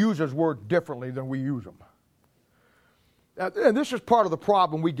God uses words differently than we use them. And this is part of the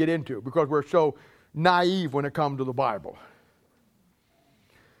problem we get into because we're so naive when it comes to the Bible.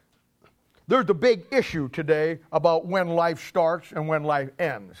 There's a big issue today about when life starts and when life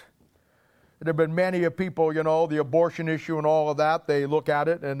ends. there have been many of people, the abortion issue and all of that, they look at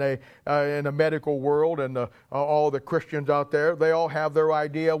it and they, in the medical world and all the Christians out there, they all have their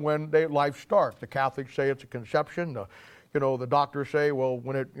idea when life starts. The Catholics say it's a conception. The doctors say, well,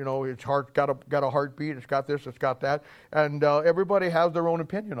 when its heart got a heartbeat, it's got this, it's got that. And everybody has their own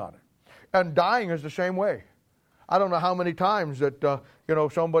opinion on it. And dying is the same way. I don't know how many times that,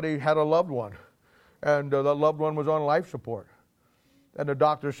 somebody had a loved one and the loved one was on life support. And the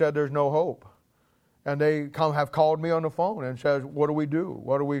doctor said there's no hope. And they have called me on the phone and says, what do we do?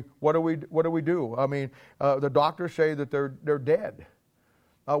 What do we do? I mean, the doctors say that they're dead.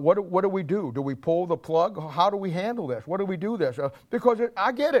 What do we do? Do we pull the plug? How do we handle this? What do we do this? Because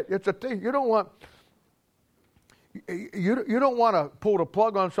I get it. It's a thing. You don't want to pull the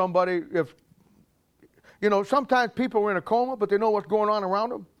plug on somebody if, sometimes people are in a coma, but they know what's going on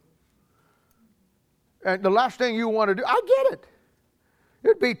around them. And the last thing you want to do, I get it.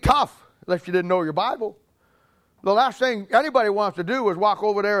 It'd be tough unless you didn't know your Bible. The last thing anybody wants to do is walk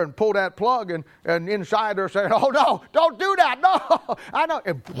over there and pull that plug and inside they're saying, oh no, don't do that, no, I know.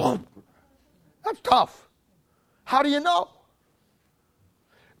 And boom, that's tough. How do you know?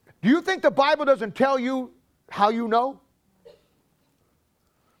 Do you think the Bible doesn't tell you how you know?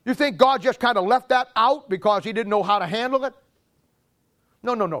 You think God just kind of left that out because he didn't know how to handle it?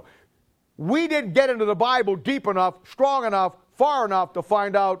 No. We didn't get into the Bible deep enough, strong enough, far enough to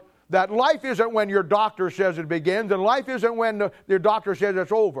find out that life isn't when your doctor says it begins, and life isn't when your doctor says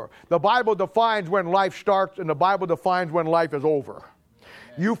it's over. The Bible defines when life starts, and the Bible defines when life is over.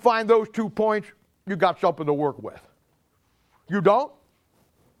 You find those 2 points, you got something to work with. You don't?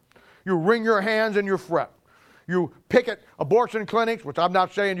 You wring your hands and you fret. You picket abortion clinics, which I'm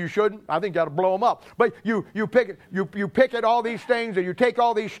not saying you shouldn't. I think you ought to blow them up. But you picket all these things and you take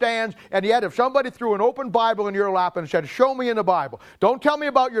all these stands, and yet if somebody threw an open Bible in your lap and said, show me in the Bible. Don't tell me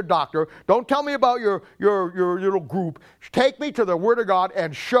about your doctor. Don't tell me about your little group. Take me to the Word of God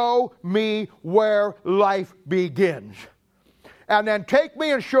and show me where life begins. And then take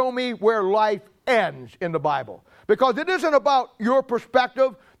me and show me where life ends in the Bible. Because it isn't about your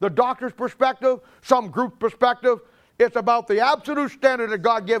perspective, the doctor's perspective, some group perspective. It's about the absolute standard that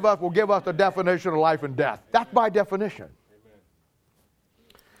God will give us the definition of life and death. That's by definition.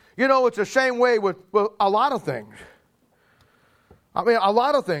 Amen. It's the same way with a lot of things. I mean, a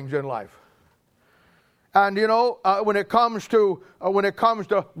lot of things in life. And when it comes to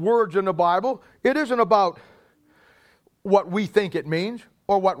words in the Bible, it isn't about what we think it means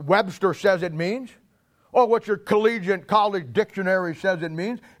or what Webster says it means, or what your collegiate college dictionary says it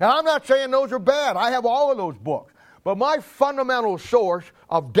means. And I'm not saying those are bad. I have all of those books. But my fundamental source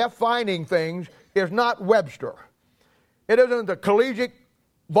of defining things is not Webster. It isn't the collegiate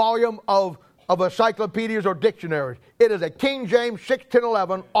volume of encyclopedias or dictionaries. It is a King James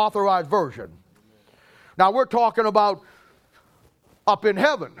 1611 authorized version. Now we're talking about up in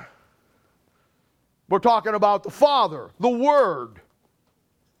heaven. We're talking about the Father, the Word,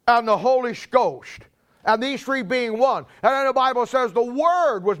 and the Holy Ghost. And these three being one. And then the Bible says the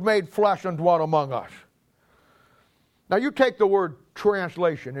Word was made flesh and dwelt among us. Now you take the word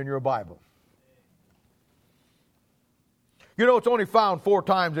translation in your Bible. It's only found 4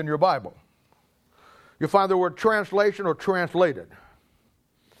 times in your Bible. You find the word translation or translated.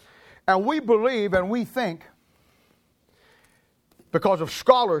 And we believe and we think, because of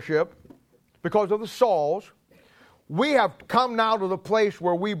scholarship, because of the Sauls, we have come now to the place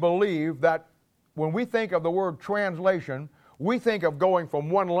where we believe that when we think of the word translation, we think of going from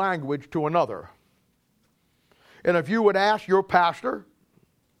one language to another. And if you would ask your pastor,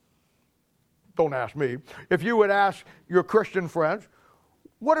 don't ask me, if you would ask your Christian friends,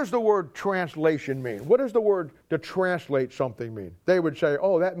 what does the word translation mean? What does the word to translate something mean? They would say,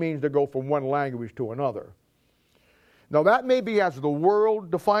 oh, that means to go from one language to another. Now that may be as the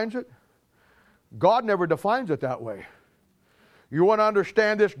world defines it. God never defines it that way. You want to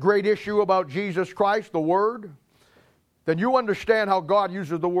understand this great issue about Jesus Christ, the Word? Then you understand how God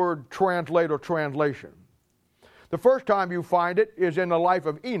uses the word translate or translation. The first time you find it is in the life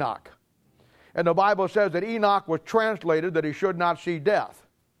of Enoch. And the Bible says that Enoch was translated that he should not see death.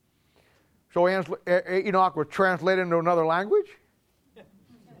 So Enoch was translated into another language?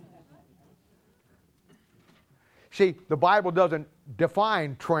 See, the Bible doesn't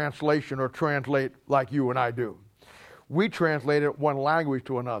define translation or translate like you and I do. We translate it one language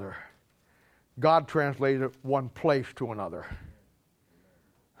to another. God translated it one place to another.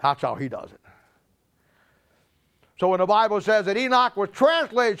 That's how he does it. So when the Bible says that Enoch was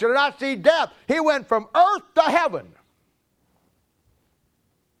translated, should not see death, he went from earth to heaven.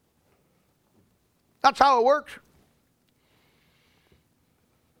 That's how it works.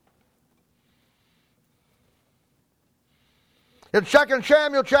 In 2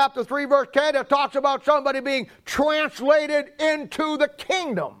 Samuel chapter 3, verse 10, it talks about somebody being translated into the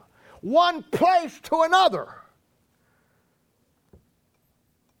kingdom, one place to another.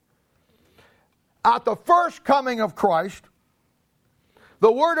 At the first coming of Christ,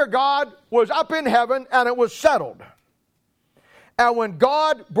 the Word of God was up in heaven and it was settled. And when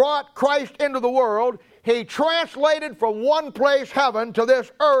God brought Christ into the world, He translated from one place, heaven, to this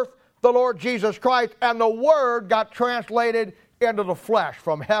earth, the Lord Jesus Christ, and the Word got translated into the flesh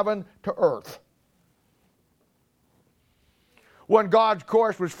from heaven to earth. When God's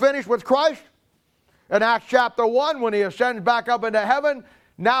course was finished with Christ, in Acts chapter 1, when He ascends back up into heaven,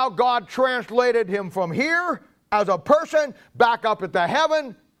 now God translated Him from here as a person back up into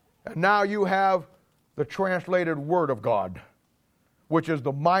heaven, and now you have the translated Word of God, which is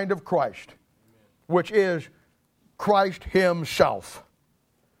the mind of Christ, which is Christ Himself.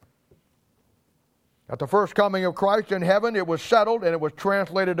 At the first coming of Christ in heaven, it was settled and it was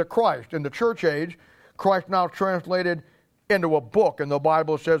translated to Christ. In the church age, Christ now translated into a book. And the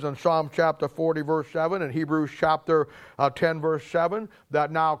Bible says in Psalm chapter 40, verse 7, and Hebrews chapter 10, verse 7,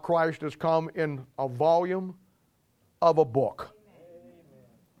 that now Christ has come in a volume of a book. Amen.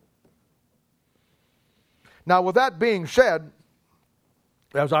 Now, with that being said,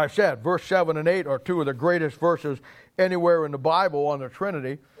 as I said, verse 7 and 8 are two of the greatest verses anywhere in the Bible on the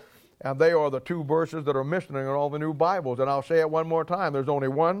Trinity. And they are the two verses that are missing in all the new Bibles. And I'll say it one more time. There's only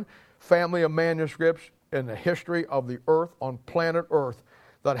one family of manuscripts in the history of the earth, on planet Earth,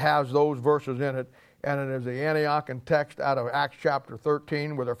 that has those verses in it. And it is the Antiochian text out of Acts chapter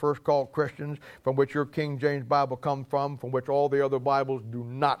 13, where they're first called Christians, from which your King James Bible comes from which all the other Bibles do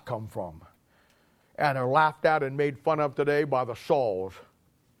not come from. And are laughed at and made fun of today by the Sauls.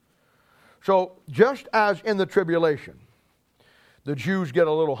 So, just as in the tribulation, the Jews get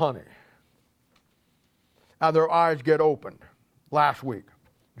a little honey, and their eyes get opened. Last week,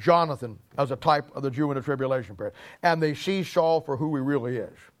 Jonathan as a type of the Jew in the tribulation period. And they see Saul for who he really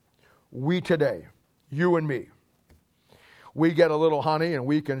is. We today, you and me, we get a little honey, and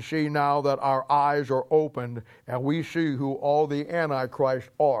we can see now that our eyes are opened, and we see who all the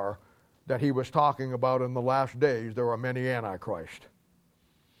Antichrists are that he was talking about in the last days. There are many Antichrists.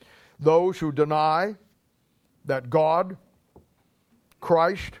 Those who deny that God,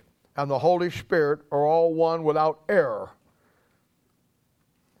 Christ, and the Holy Spirit are all one without error.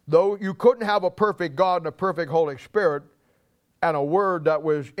 Though you couldn't have a perfect God and a perfect Holy Spirit and a Word that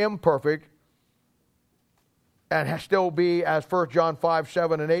was imperfect and still be, as 1 John 5,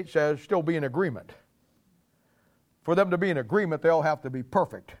 7, and 8 says, still be in agreement. For them to be in agreement, they all have to be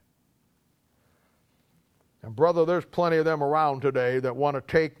perfect. And brother, there's plenty of them around today that want to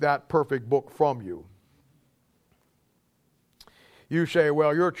take that perfect book from you. You say,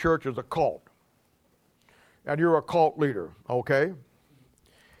 well, your church is a cult. And you're a cult leader, okay?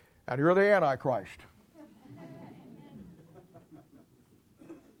 And you're the Antichrist.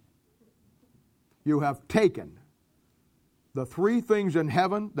 You have taken the three things in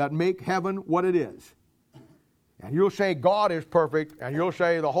heaven that make heaven what it is. And you'll say God is perfect, and you'll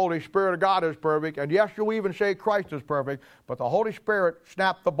say the Holy Spirit of God is perfect, and yes, you'll even say Christ is perfect, but the Holy Spirit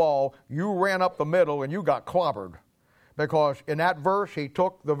snapped the ball, you ran up the middle, and you got clobbered. Because in that verse, he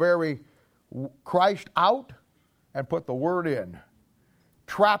took the very Christ out and put the Word in,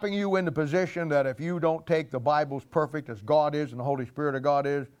 trapping you in the position that if you don't take the Bible as perfect as God is and the Holy Spirit of God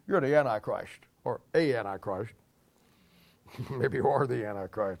is, you're the Antichrist, or a Antichrist. Maybe you are the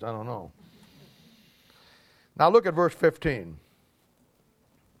Antichrist, I don't know. Now look at verse 15.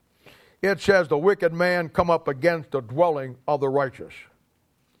 It says, the wicked man come up against the dwelling of the righteous.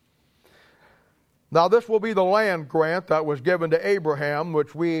 Now this will be the land grant that was given to Abraham,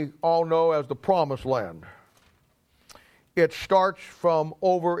 which we all know as the promised land. It starts from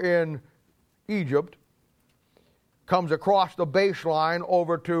over in Egypt, comes across the baseline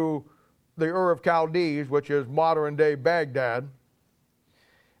over to the Ur of Chaldees, which is modern day Baghdad,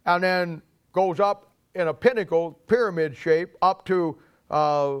 and then goes up in a pinnacle, pyramid shape, up to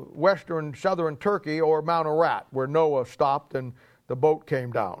western, southern Turkey, or Mount Ararat, where Noah stopped and the boat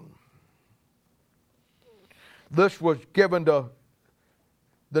came down. This was given to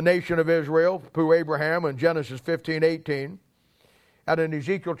the nation of Israel through Abraham in Genesis 15:18. And in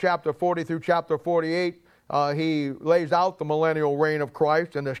Ezekiel chapter 40 through chapter 48, he lays out the millennial reign of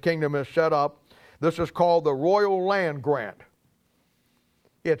Christ, and this kingdom is set up. This is called the royal land grant.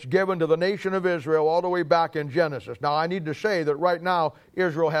 It's given to the nation of Israel all the way back in Genesis. Now, I need to say that right now,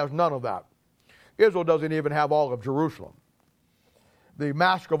 Israel has none of that. Israel doesn't even have all of Jerusalem. The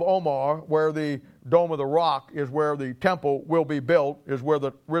Mosque of Omar, where the Dome of the Rock is where the temple will be built, is where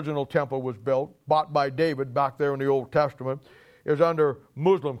the original temple was built, bought by David back there in the Old Testament. is under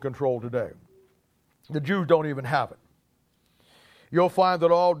Muslim control today. The Jews don't even have it. You'll find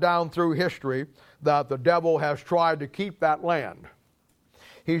that all down through history that the devil has tried to keep that land.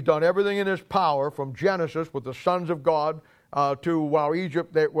 He's done everything in his power from Genesis with the sons of God to while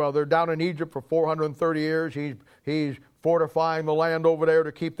they're down in Egypt for 430 years. He's fortifying the land over there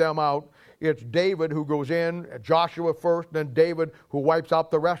to keep them out. It's David who goes in, Joshua first, then David who wipes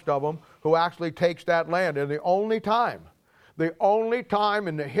out the rest of them, who actually takes that land. And the only time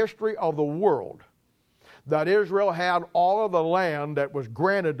in the history of the world that Israel had all of the land that was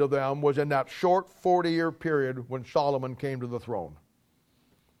granted to them was in that short 40-year period when Solomon came to the throne.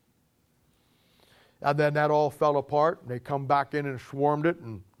 And then that all fell apart, and they come back in and swarmed it,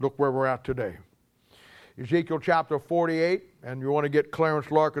 and look where we're at today. Ezekiel chapter 48, and you want to get Clarence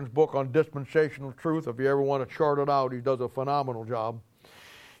Larkin's book on dispensational truth. If you ever want to chart it out, he does a phenomenal job.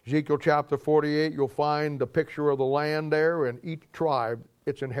 Ezekiel chapter 48, you'll find the picture of the land there, and each tribe,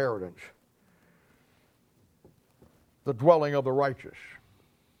 its inheritance. The dwelling of the righteous.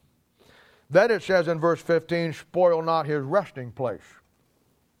 Then it says in verse 15, spoil not his resting place.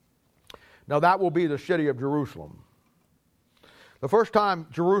 Now that will be the city of Jerusalem. The first time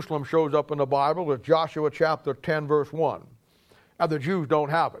Jerusalem shows up in the Bible is Joshua chapter 10, verse 1. And the Jews don't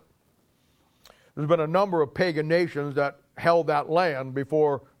have it. There's been a number of pagan nations that held that land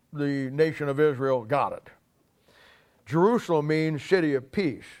before the nation of Israel got it. Jerusalem means city of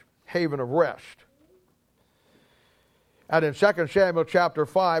peace, haven of rest. And in 2 Samuel chapter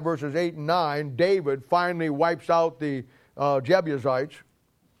 5, verses 8 and 9, David finally wipes out the Jebusites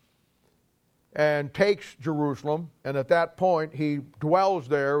and takes Jerusalem, and at that point he dwells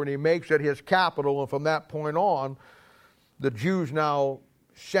there and he makes it his capital, and from that point on, the Jews now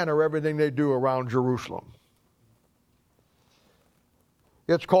center everything they do around Jerusalem.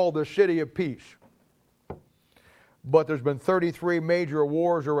 It's called the city of peace. But there's been 33 major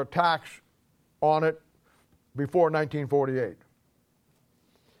wars or attacks on it before 1948.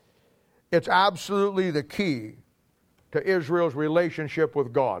 It's absolutely the key to Israel's relationship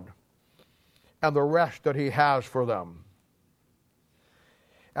with God and the rest that he has for them.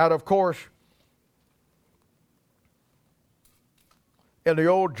 And of course, in the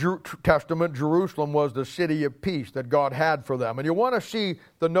Old Testament, Jerusalem was the city of peace that God had for them. And you want to see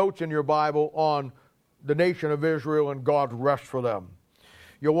the notes in your Bible on the nation of Israel and God's rest for them.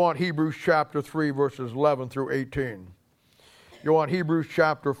 You'll want Hebrews chapter 3, verses 11 through 18. You'll want Hebrews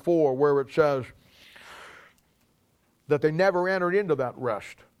chapter 4, where it says that they never entered into that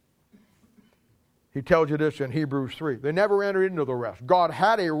rest. He tells you this in Hebrews 3. They never entered into the rest. God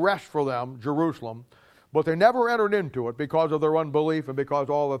had a rest for them, Jerusalem, but they never entered into it because of their unbelief and because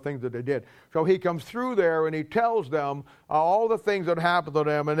of all the things that they did. So he comes through there and he tells them all the things that happened to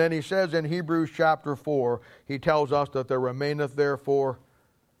them. And then he says in Hebrews chapter 4, he tells us that there remaineth therefore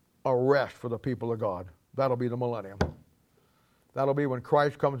a rest for the people of God. That'll be the millennium. That'll be when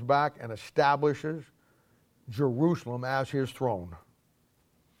Christ comes back and establishes Jerusalem as his throne.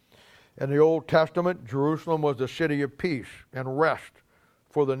 In the Old Testament, Jerusalem was the city of peace and rest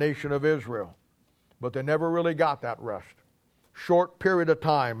for the nation of Israel. But they never really got that rest. Short period of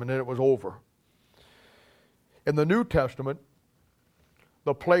time and then it was over. In the New Testament,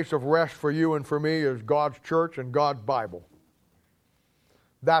 the place of rest for you and for me is God's church and God's Bible.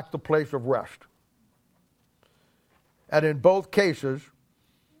 That's the place of rest. And in both cases,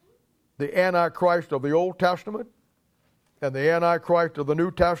 the Antichrist of the Old Testament and the Antichrist of the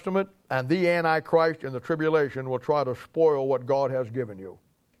New Testament and the Antichrist in the tribulation will try to spoil what God has given you.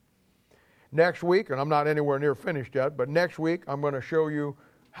 Next week, and I'm not anywhere near finished yet, but next week I'm going to show you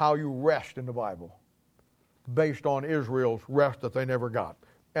how you rest in the Bible based on Israel's rest that they never got.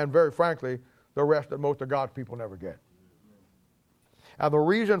 And very frankly, the rest that most of God's people never get. And the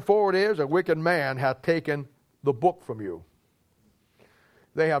reason for it is a wicked man hath taken the book from you.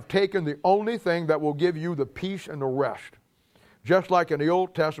 They have taken the only thing that will give you the peace and the rest. Just like in the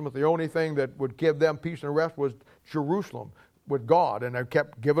Old Testament, the only thing that would give them peace and rest was Jerusalem with God, and they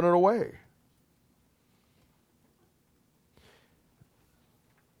kept giving it away.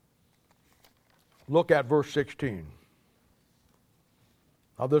 Look at verse 16.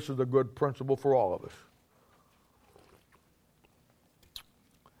 Now this is a good principle for all of us.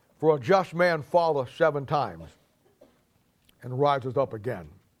 For a just man falleth 7 times and rises up again.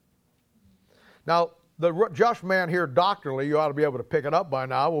 Now, the just man here doctrinally, you ought to be able to pick it up by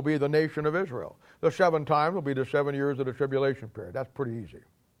now, will be the nation of Israel. The 7 times will be the 7 years of the tribulation period. That's pretty easy.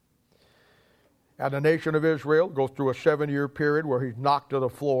 And the nation of Israel goes through a 7-year period where he's knocked to the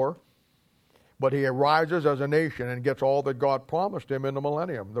floor. But he arises as a nation and gets all that God promised him in the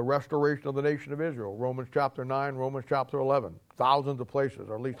millennium, the restoration of the nation of Israel. Romans chapter 9, Romans chapter 11. Thousands of places,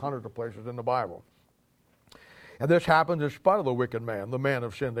 or at least hundreds of places in the Bible. And this happens in spite of the wicked man, the man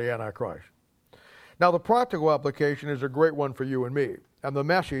of sin, the Antichrist. Now, the practical application is a great one for you and me. And the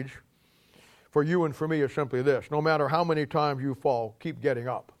message for you and for me is simply this: no matter how many times you fall, keep getting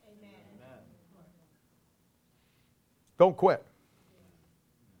up. Amen. Don't quit.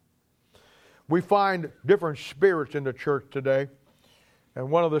 We find different spirits in the church today.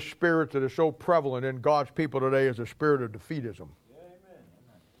 And one of the spirits that is so prevalent in God's people today is the spirit of defeatism. Amen.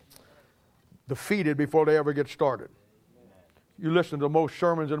 Defeated before they ever get started. You listen to most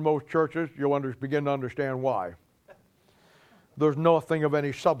sermons in most churches, you'll begin to understand why. There's nothing of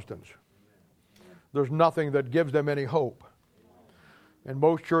any substance. There's nothing that gives them any hope. In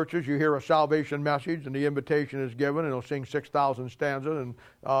most churches, you hear a salvation message, and the invitation is given, and they'll sing 6,000 stanzas,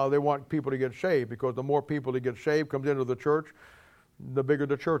 and they want people to get saved, because the more people that get saved comes into the church, the bigger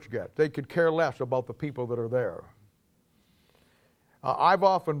the church gets. They could care less about the people that are there. I've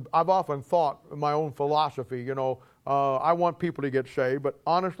often thought in my own philosophy, I want people to get saved, but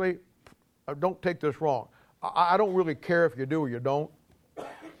honestly, don't take this wrong. I don't really care if you do or you don't.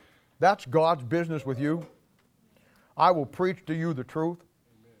 That's God's business with you. I will preach to you the truth.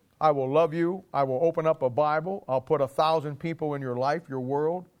 I will love you. I will open up a Bible. I'll put 1,000 people in your life, your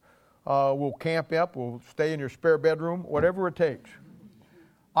world. We'll camp up. We'll stay in your spare bedroom, whatever it takes.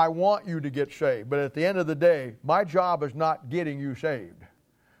 I want you to get saved. But at the end of the day, my job is not getting you saved.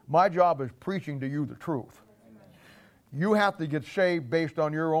 My job is preaching to you the truth. You have to get saved based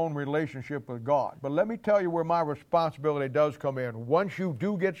on your own relationship with God. But let me tell you where my responsibility does come in. Once you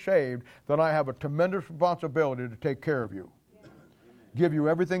do get saved, then I have a tremendous responsibility to take care of you. Give you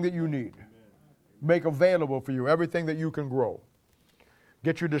everything that you need. Make available for you everything that you can grow.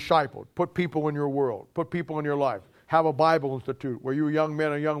 Get you discipled. Put people in your world. Put people in your life. Have a Bible Institute where you young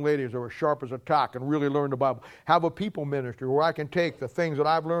men and young ladies are as sharp as a tack and really learn the Bible. Have a people ministry where I can take the things that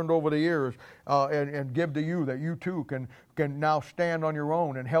I've learned over the years and give to you, that you too can now stand on your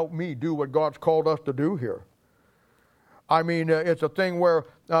own and help me do what God's called us to do here. I mean, it's a thing where,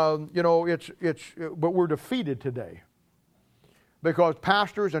 but we're defeated today. Because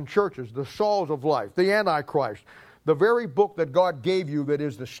pastors and churches, the Sauls of life, the Antichrist, the very book that God gave you that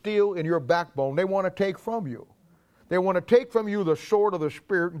is the steel in your backbone, they want to take from you. They want to take from you the sword of the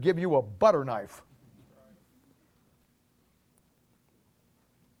Spirit and give you a butter knife.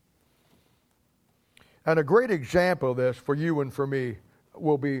 And a great example of this for you and for me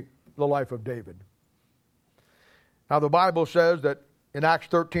will be the life of David. Now the Bible says that in Acts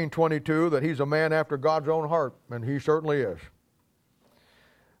 13:22 that he's a man after God's own heart, and he certainly is.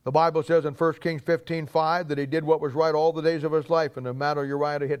 The Bible says in 1 Kings 15:5 that he did what was right all the days of his life in the matter of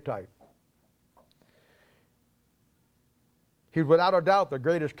Uriah the Hittite. He's without a doubt the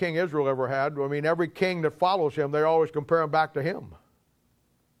greatest king Israel ever had. I mean, every king that follows him, they always compare him back to him.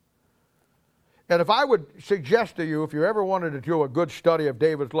 And if I would suggest to you, if you ever wanted to do a good study of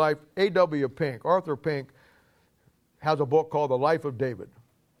David's life, A.W. Pink, Arthur Pink, has a book called The Life of David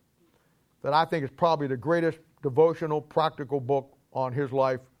that I think is probably the greatest devotional, practical book on his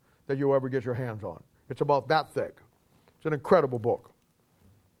life that you'll ever get your hands on. It's about that thick. It's an incredible book.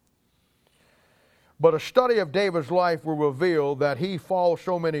 But a study of David's life will reveal that he falls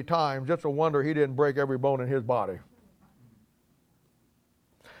so many times, it's a wonder he didn't break every bone in his body.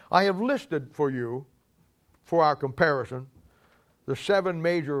 I have listed for you, for our comparison, the 7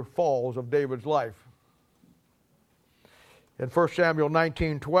 major falls of David's life. In 1 Samuel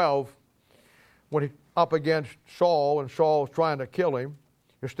 19:12, when he's up against Saul and Saul's trying to kill him,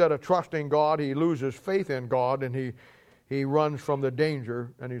 instead of trusting God, he loses faith in God and he runs from the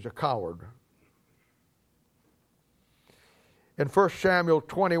danger and he's a coward. In 1 Samuel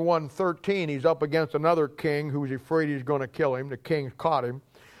 21:13, he's up against another king who's afraid he's going to kill him. The king's caught him.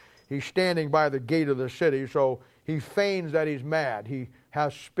 He's standing by the gate of the city, so he feigns that he's mad. He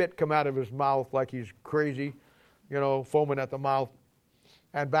has spit come out of his mouth like he's crazy, foaming at the mouth.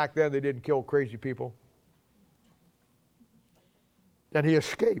 And back then they didn't kill crazy people. And he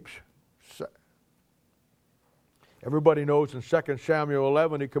escapes. Everybody knows in 2 Samuel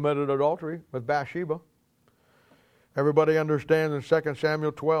 11 he committed adultery with Bathsheba. Everybody understands in 2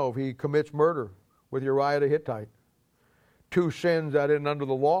 Samuel 12 he commits murder with Uriah the Hittite. 2 sins that under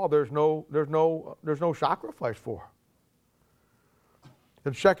the law there's no sacrifice for.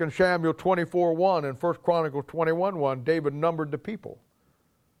 In 2 Samuel 24:1 and 1 Chronicles 21:1, David numbered the people.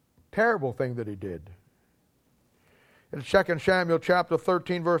 Terrible thing that he did. In 2 Samuel chapter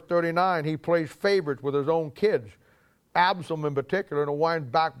 13 verse 39, he plays favorites with his own kids Absalom in particular, and it winds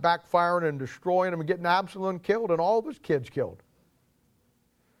backfiring and destroying him and getting Absalom killed and all of his kids killed.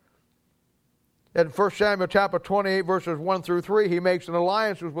 In 1 Samuel chapter 28, verses 1 through 3, he makes an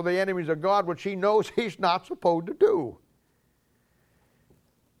alliance with the enemies of God, which he knows he's not supposed to do.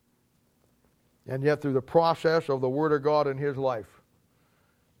 And yet through the process of the Word of God in his life,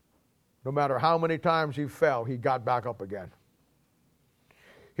 no matter how many times he fell, he got back up again.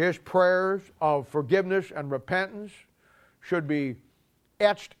 His prayers of forgiveness and repentance should be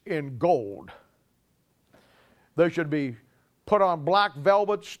etched in gold. They should be put on black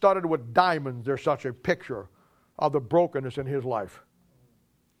velvet studded with diamonds. They're such a picture of the brokenness in his life.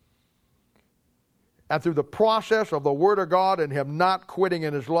 And through the process of the Word of God and him not quitting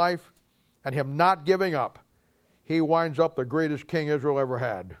in his life and him not giving up, he winds up the greatest king Israel ever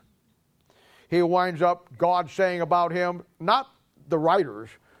had. He winds up God saying about him, not the writers,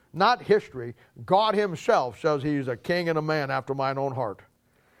 not history, God himself says he's a king and a man after mine own heart.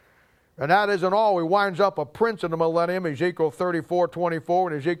 And that isn't all. He winds up a prince in the millennium, Ezekiel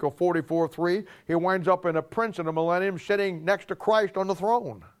 34:24 and Ezekiel 44:3. He winds up in a prince in the millennium sitting next to Christ on the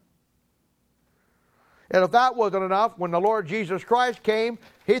throne. And if that wasn't enough, when the Lord Jesus Christ came,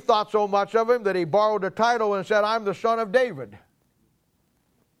 he thought so much of him that he borrowed the title and said, I'm the son of David.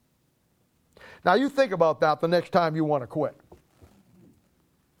 Now you think about that the next time you want to quit.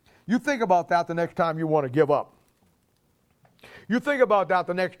 You think about that the next time you want to give up. You think about that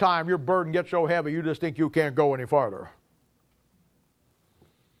the next time your burden gets so heavy you just think you can't go any farther.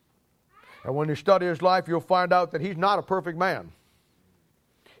 And when you study his life, you'll find out that he's not a perfect man.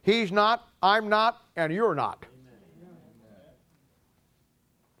 He's not, I'm not, and you're not.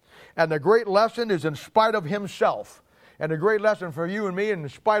 And the great lesson is in spite of himself. And the great lesson for you and me, in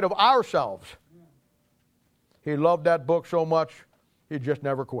spite of ourselves. He loved that book so much, he just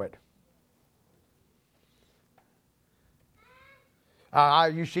never quit.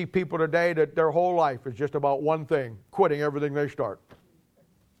 You see people today that their whole life is just about one thing, quitting everything they start.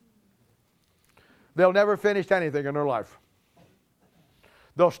 They'll never finish anything in their life.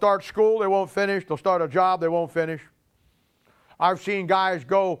 They'll start school, they won't finish. They'll start a job, they won't finish. I've seen guys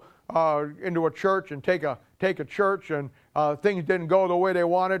go into a church and take a church and things didn't go the way they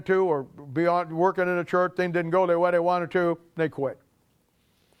wanted to, or beyond working in a church, things didn't go the way they wanted to, they quit.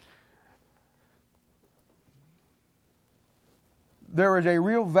 There is a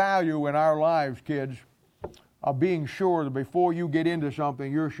real value in our lives, kids, of being sure that before you get into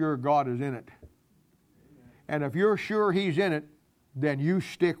something, you're sure God is in it. And if you're sure he's in it, then you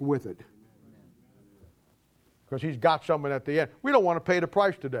stick with it. Because he's got something at the end. We don't want to pay the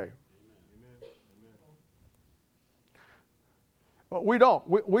price today. But we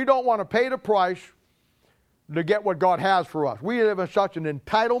don't. We don't want to pay the price to get what God has for us. We live in such an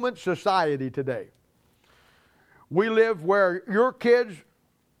entitlement society today. We live where your kids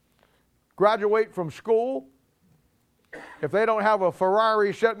graduate from school. If they don't have a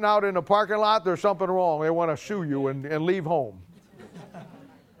Ferrari sitting out in the parking lot, there's something wrong. They want to sue you and leave home.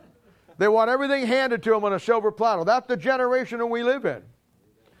 They want everything handed to them on a silver platter. That's the generation that we live in.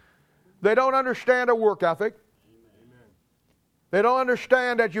 They don't understand a work ethic. They don't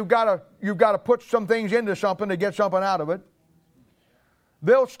understand that you've got to put some things into something to get something out of it.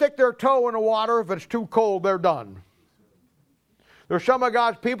 They'll stick their toe in the water. If it's too cold, they're done. There's some of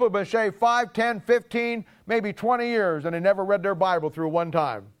God's people who have been saved 5, 10, 15, maybe 20 years, and they never read their Bible through one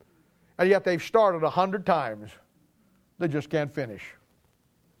time. And yet they've started 100 times. They just can't finish.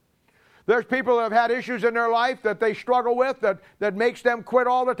 There's people that have had issues in their life that they struggle with that makes them quit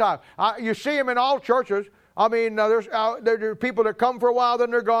all the time. You see them in all churches. I mean, there's people that come for a while,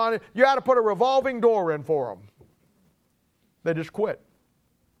 then they're gone. You got to put a revolving door in for them. They just quit.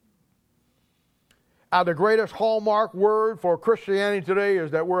 The greatest hallmark word for Christianity today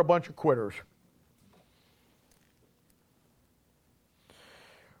is that we're a bunch of quitters.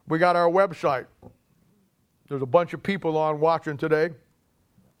 We got our website. There's a bunch of people on watching today.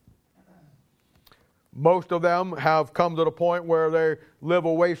 Most of them have come to the point where they live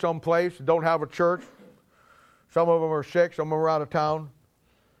away someplace, don't have a church. Some of them are sick, some of them are out of town.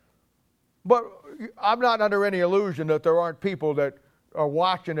 But I'm not under any illusion that there aren't people that are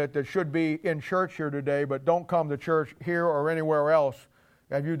watching it that should be in church here today, but don't come to church here or anywhere else.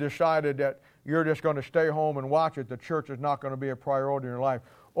 Have you decided that you're just going to stay home and watch it? The church is not going to be a priority in your life.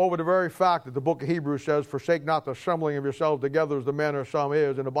 Over the very fact that the book of Hebrews says, forsake not the assembling of yourselves together as the manner of some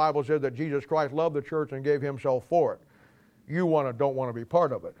is, and the Bible says that Jesus Christ loved the church and gave himself for it. You don't want to be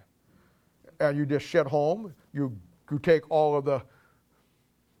part of it. And you just sit home, you take all of the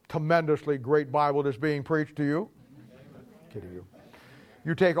tremendously great Bible that's being preached to you. Kidding you.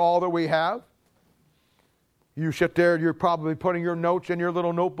 You take all that we have, You sit there, you're probably putting your notes in your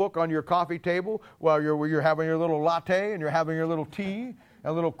little notebook on your coffee table while you're having your little latte and you're having your little tea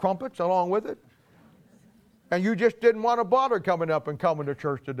and little crumpets along with it. And you just didn't want to bother coming up and coming to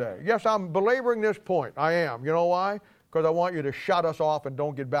church today. Yes, I'm belaboring this point. I am. You know why? Because I want you to shut us off and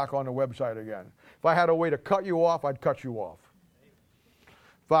don't get back on the website again. If I had a way to cut you off, I'd cut you off. In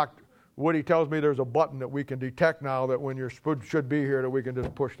fact, Woody tells me there's a button that we can detect now that when you should be here that we can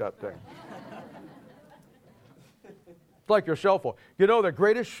just push that thing. It's like your cell phone. You know, the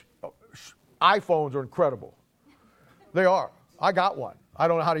greatest iPhones are incredible. They are. I got one. I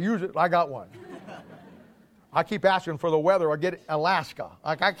don't know how to use it. I got one. I keep asking for the weather. I get Alaska.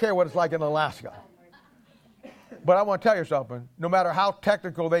 I care what it's like in Alaska. But I want to tell you something. No matter how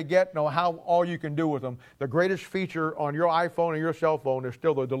technical they get, no how all you can do with them, the greatest feature on your iPhone or your cell phone is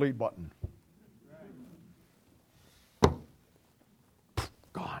still the delete button.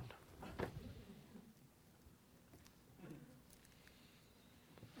 Gone.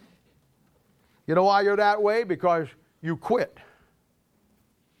 You know why you're that way? Because you quit.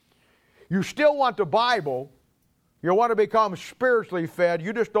 You still want the Bible. You want to become spiritually fed.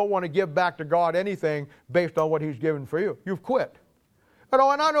 You just don't want to give back to God anything based on what He's given for you. You've quit. And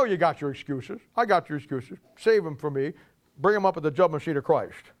I know you got your excuses. I got your excuses. Save them for me. Bring them up at the judgment seat of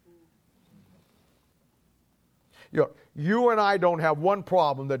Christ. You and I don't have one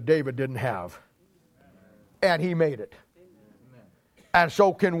problem that David didn't have. And he made it. And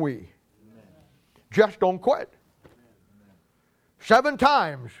so can we. Just don't quit. 7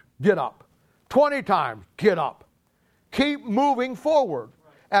 times, get up. 20 times, get up. Keep moving forward.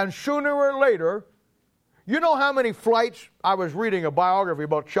 And sooner or later, you know how many flights, I was reading a biography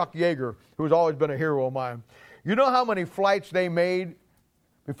about Chuck Yeager, who's always been a hero of mine. You know how many flights they made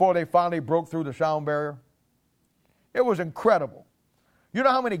before they finally broke through the sound barrier? It was incredible. You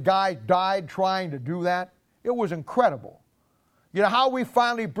know how many guys died trying to do that? It was incredible. You know how we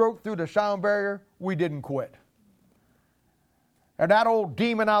finally broke through the sound barrier? We didn't quit. And that old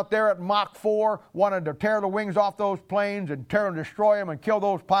demon out there at Mach 4 wanted to tear the wings off those planes and tear and destroy them and kill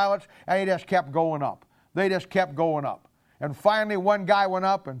those pilots, and he just kept going up. They just kept going up. And finally one guy went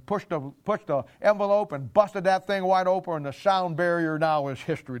up and pushed the envelope and busted that thing wide open, and the sound barrier now is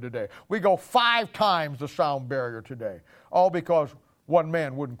history today. We go 5 times the sound barrier today, all because one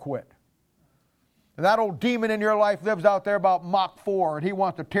man wouldn't quit. And that old demon in your life lives out there about Mach 4, and he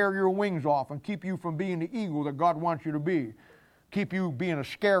wants to tear your wings off and keep you from being the eagle that God wants you to be. Keep you being a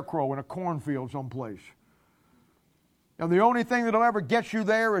scarecrow in a cornfield someplace. And the only thing that'll ever get you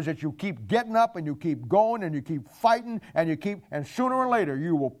there is that you keep getting up and you keep going and you keep fighting and sooner or later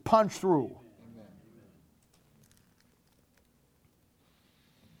you will punch through.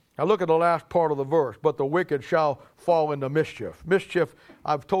 Now look at the last part of the verse. But the wicked shall fall into mischief. Mischief,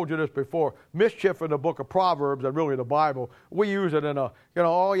 I've told you this before. Mischief in the book of Proverbs and really the Bible, we use it in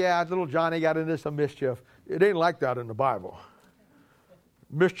oh yeah, little Johnny got into some mischief. It ain't like that in the Bible.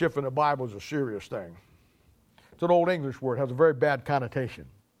 Mischief in the Bible is a serious thing. It's an old English word. It has a very bad connotation.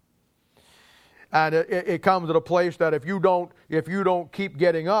 And it comes to the place that if you don't keep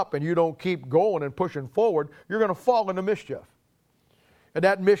getting up and you don't keep going and pushing forward, you're going to fall into mischief. And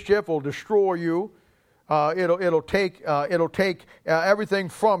that mischief will destroy you. It'll take everything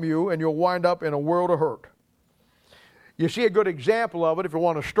from you, and you'll wind up in a world of hurt. You see a good example of it if you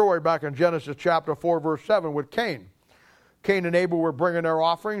want a story back in Genesis chapter 4, verse 7 with Cain. Cain and Abel were bringing their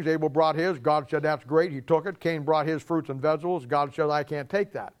offerings. Abel brought his. God said, that's great. He took it. Cain brought his fruits and vegetables. God said, I can't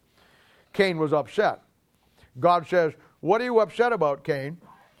take that. Cain was upset. God says, what are you upset about, Cain?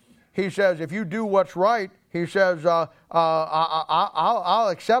 He says, if you do what's right, he says, I'll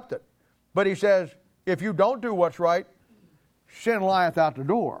accept it. But he says, if you don't do what's right, sin lieth out the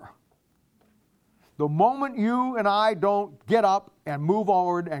door. The moment you and I don't get up and move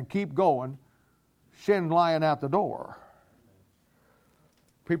forward and keep going, sin lying at the door.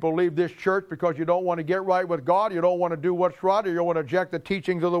 People leave this church because you don't want to get right with God, you don't want to do what's right, or you don't want to reject the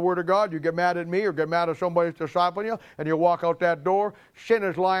teachings of the Word of God. You get mad at me or get mad at somebody that's discipling you, and you walk out that door. Sin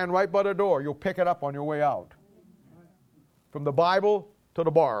is lying right by the door. You'll pick it up on your way out. From the Bible to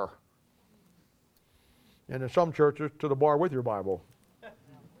the bar. And in some churches, to the bar with your Bible.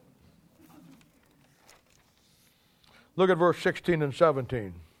 Look at verse 16 and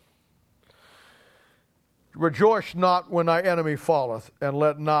 17. Rejoice not when thy enemy falleth, and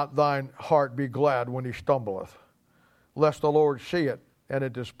let not thine heart be glad when he stumbleth, lest the Lord see it, and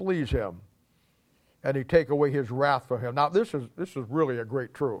it displease him, and he take away his wrath from him. Now, this is really a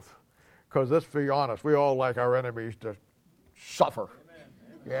great truth, because let's be honest, we all like our enemies to suffer.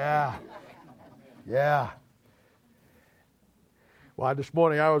 Yeah. Well, this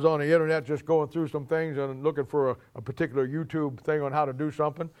morning I was on the internet just going through some things and looking for a particular YouTube thing on how to do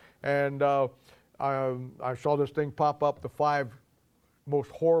something. And I saw this thing pop up, the 5 most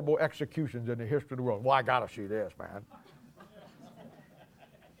horrible executions in the history of the world. Well, I got to see this, man.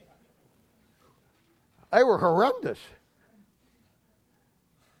 They were horrendous.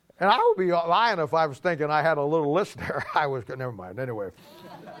 And I would be lying if I was thinking I had a little list there. I was, never mind. Anyway.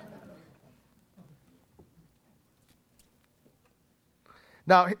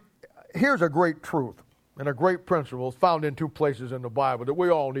 Now, here's a great truth and a great principle found in 2 places in the Bible that we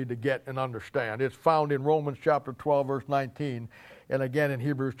all need to get and understand. It's found in Romans chapter 12, verse 19, and again in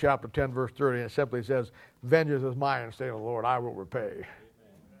Hebrews chapter 10, verse 30. And it simply says, vengeance is mine, saying the Lord, I will repay. Amen.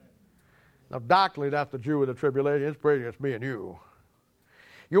 Now, doctrinally, that's the Jew of the tribulation. It's pretty, it's me and you.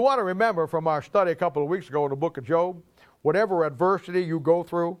 You want to remember from our study a couple of weeks ago in the book of Job, whatever adversity you go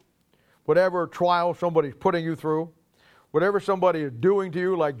through, whatever trial somebody's putting you through, whatever somebody is doing to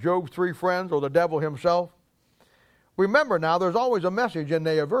you, like Job's 3 friends or the devil himself, remember now there's always a message in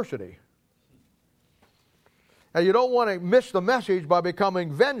the adversity. And you don't want to miss the message by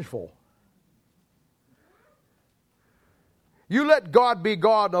becoming vengeful. You let God be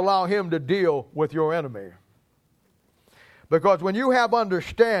God and allow Him to deal with your enemy. Because when you have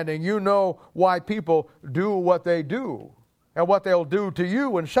understanding, you know why people do what they do and what they'll do to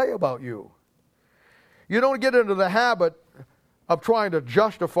you and say about you. You don't get into the habit of trying to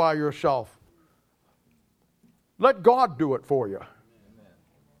justify yourself. Let God do it for you.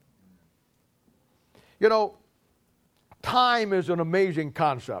 You know, time is an amazing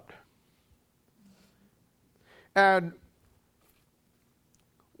concept. And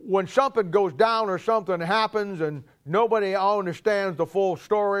when something goes down or something happens and nobody understands the full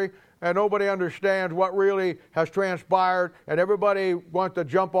story and nobody understands what really has transpired and everybody wants to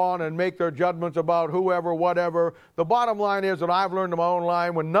jump on and make their judgments about whoever, whatever, the bottom line is that I've learned in my own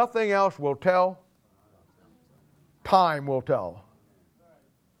life, when nothing else will tell, time will tell.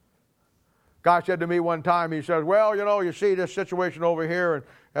 God said to me one time, He says, well, you know, you see this situation over here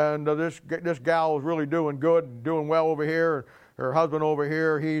and this gal is really doing good, doing well over here. Her husband over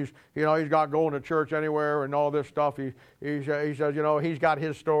here, he's got going to church anywhere and all this stuff. He says, you know, he's got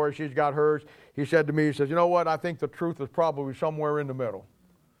his story, she's got hers. He said to me, he says, you know what, I think the truth is probably somewhere in the middle.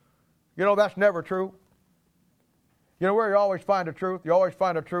 You know, that's never true. You know where you always find the truth? You always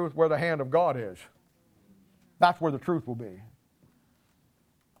find the truth where the hand of God is. That's where the truth will be.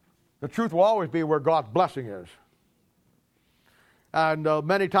 The truth will always be where God's blessing is. And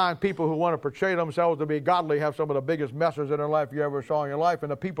many times people who want to portray themselves to be godly have some of the biggest messes in their life you ever saw in your life.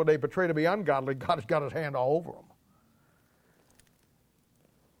 And the people they portray to be ungodly, God has got His hand all over them.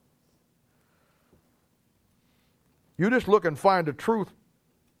 You just look and find the truth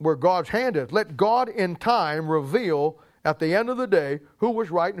where God's hand is. Let God in time reveal at the end of the day who was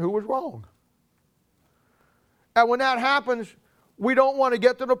right and who was wrong. And when that happens, we don't want to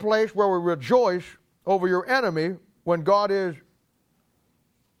get to the place where we rejoice over your enemy when God is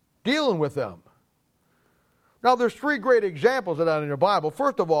dealing with them. Now, there's 3 great examples of that in the Bible.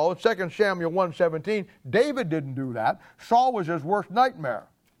 First of all, in 2 Samuel 1:17, David didn't do that. Saul was his worst nightmare.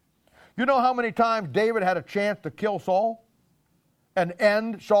 You know how many times David had a chance to kill Saul and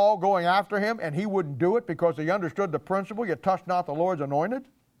end Saul going after him, and he wouldn't do it because he understood the principle, you touch not the Lord's anointed?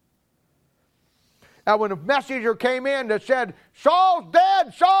 And when a messenger came in that said, Saul's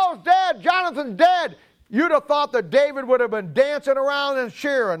dead, Jonathan's dead, you'd have thought that David would have been dancing around and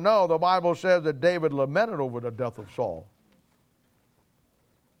cheering. No, the Bible says that David lamented over the death of Saul.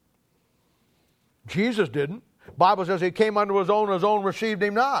 Jesus didn't. The Bible says He came unto His own received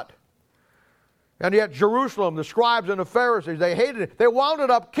Him not. And yet Jerusalem, the scribes and the Pharisees, they hated Him. They wound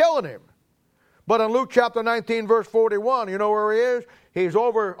up killing Him. But in Luke chapter 19, verse 41, you know where He is? He's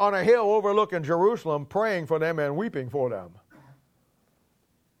over on a hill overlooking Jerusalem, praying for them and weeping for them.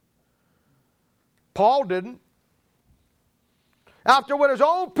 Paul didn't. After what his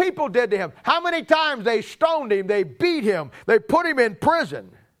own people did to him, how many times they stoned him, they beat him, they put him in prison.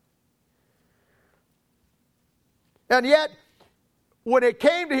 And yet, when it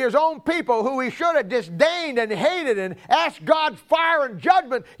came to his own people who he should have disdained and hated and asked God's fire and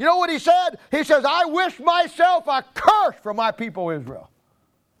judgment, you know what he said? He says, I wish myself a curse for my people Israel.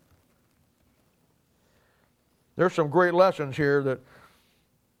 There's some great lessons here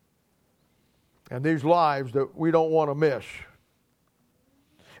and these lives that we don't want to miss.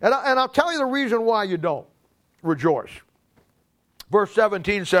 And I'll tell you the reason why you don't rejoice. Verse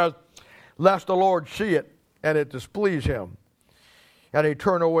 17 says, lest the Lord see it and it displease Him, and He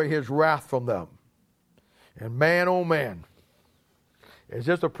turn away His wrath from them. And man, oh man, is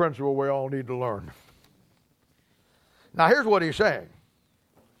this a principle we all need to learn? Now, here's what he's saying.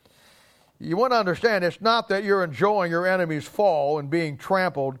 You want to understand, it's not that you're enjoying your enemy's fall and being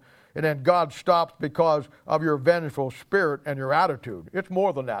trampled, and then God stops because of your vengeful spirit and your attitude. It's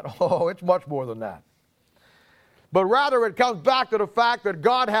more than that. Oh, it's much more than that. But rather, it comes back to the fact that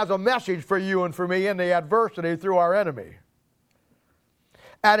God has a message for you and for me in the adversity through our enemy.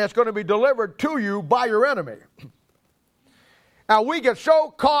 And it's going to be delivered to you by your enemy. Now, we get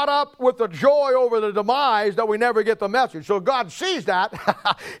so caught up with the joy over the demise that we never get the message. So God sees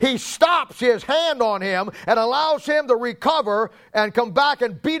that. He stops his hand on him and allows him to recover and come back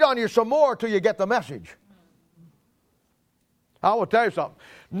and beat on you some more till you get the message. I will tell you something.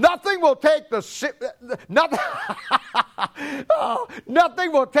 Nothing will take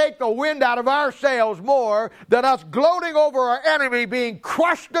nothing will take the wind out of our sails more than us gloating over our enemy being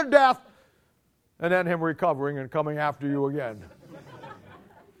crushed to death and then him recovering and coming after you again.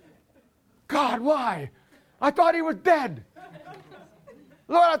 God, why? I thought he was dead.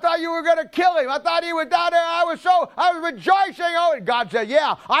 Lord, I thought you were going to kill him. I thought he was down there. I was rejoicing. Oh, and God said,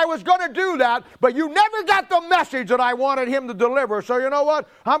 yeah, I was going to do that, but you never got the message that I wanted him to deliver. So you know what?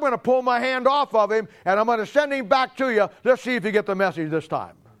 I'm going to pull my hand off of him, and I'm going to send him back to you. Let's see if you get the message this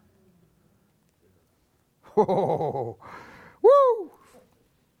time. Oh, woo!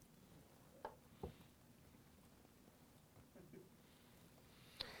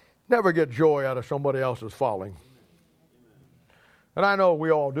 Never get joy out of somebody else's falling. And I know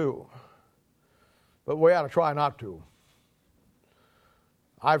we all do. But we ought to try not to.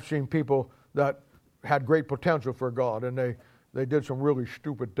 I've seen people that had great potential for God, and they did some really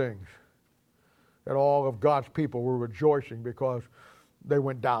stupid things. And all of God's people were rejoicing because they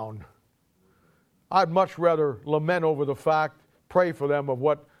went down. I'd much rather lament over the fact, pray for them of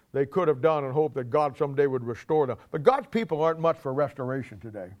what they could have done, and hope that God someday would restore them. But God's people aren't much for restoration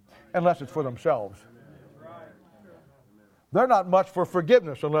today, unless it's for themselves. They're not much for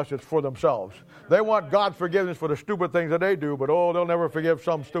forgiveness unless it's for themselves. They want God's forgiveness for the stupid things that they do, but they'll never forgive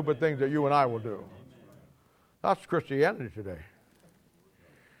some stupid things that you and I will do. That's Christianity today.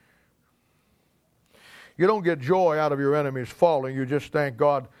 You don't get joy out of your enemies falling. You just thank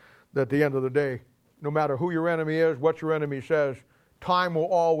God that at the end of the day, no matter who your enemy is, what your enemy says, time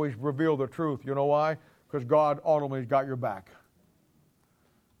will always reveal the truth. You know why? Because God ultimately has got your back.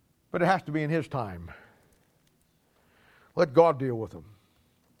 But it has to be in his time. Let God deal with them.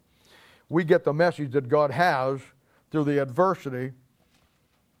 We get the message that God has through the adversity,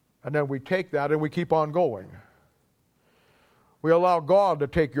 and then we take that and we keep on going. We allow God to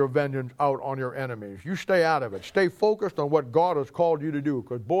take your vengeance out on your enemies. You stay out of it. Stay focused on what God has called you to do,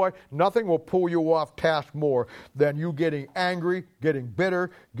 because, boy, nothing will pull you off task more than you getting angry, getting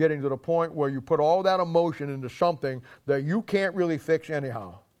bitter, getting to the point where you put all that emotion into something that you can't really fix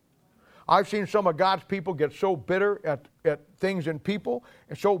anyhow. I've seen some of God's people get so bitter at things and people,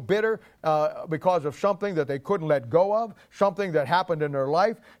 and so bitter because of something that they couldn't let go of, something that happened in their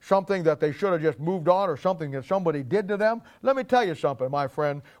life, something that they should have just moved on, or something that somebody did to them. Let me tell you something, my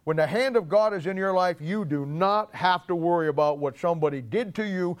friend. When the hand of God is in your life, you do not have to worry about what somebody did to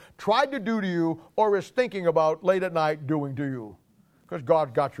you, tried to do to you, or is thinking about late at night doing to you, because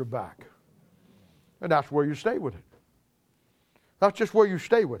God's got your back. And that's where you stay with it. That's just where you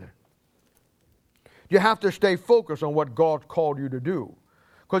stay with it. You have to stay focused on what God called you to do.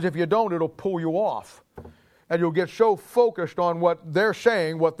 Because if you don't, it'll pull you off. And you'll get so focused on what they're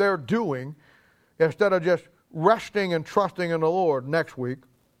saying, what they're doing, instead of just resting and trusting in the Lord next week.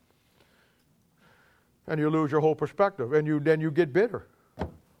 And you lose your whole perspective. And then you get bitter.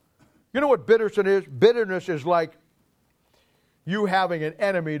 You know what bitterness is? Bitterness is like you having an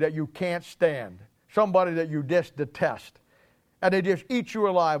enemy that you can't stand. Somebody that you just detest. And they just eat you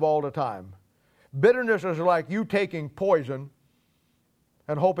alive all the time. Bitterness is like you taking poison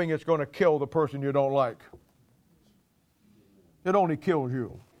and hoping it's going to kill the person you don't like. It only kills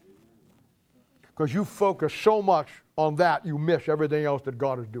you. Because you focus so much on that, you miss everything else that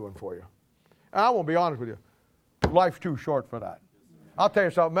God is doing for you. And I won't be honest with you. Life's too short for that. I'll tell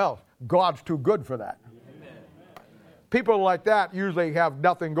you something else. God's too good for that. People like that usually have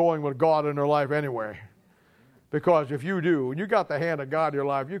nothing going with God in their life anyway. Because if you do, and you got the hand of God in your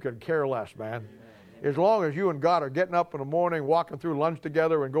life, you can care less, man. As long as you and God are getting up in the morning, walking through lunch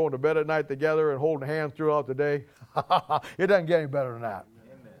together, and going to bed at night together, and holding hands throughout the day, it doesn't get any better than that.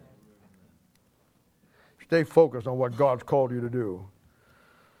 Amen. Stay focused on what God's called you to do.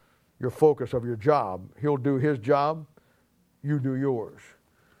 Your focus of your job. He'll do his job, you do yours.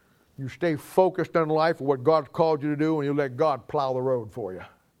 You stay focused in life on what God's called you to do, and you let God plow the road for you.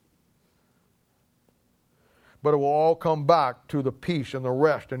 But it will all come back to the peace and the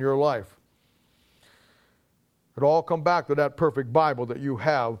rest in your life. It all come back to that perfect Bible that you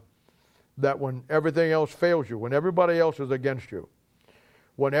have, that when everything else fails you, when everybody else is against you,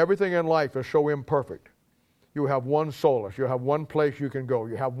 when everything in life is so imperfect, you have one solace, you have one place you can go,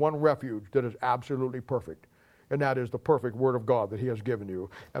 you have one refuge that is absolutely perfect, and that is the perfect Word of God that He has given you.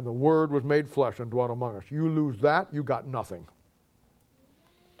 And the Word was made flesh and dwelt among us. You lose that, you got nothing.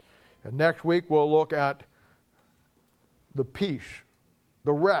 And next week we'll look at the peace,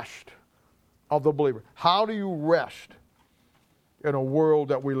 the rest of the believer. How do you rest in a world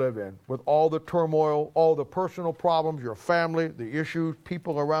that we live in, with all the turmoil, all the personal problems, your family, the issues,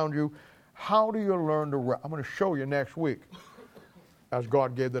 people around you? How do you learn to rest? I'm going to show you next week, as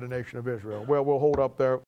God gave to the nation of Israel. Well, we'll hold up there.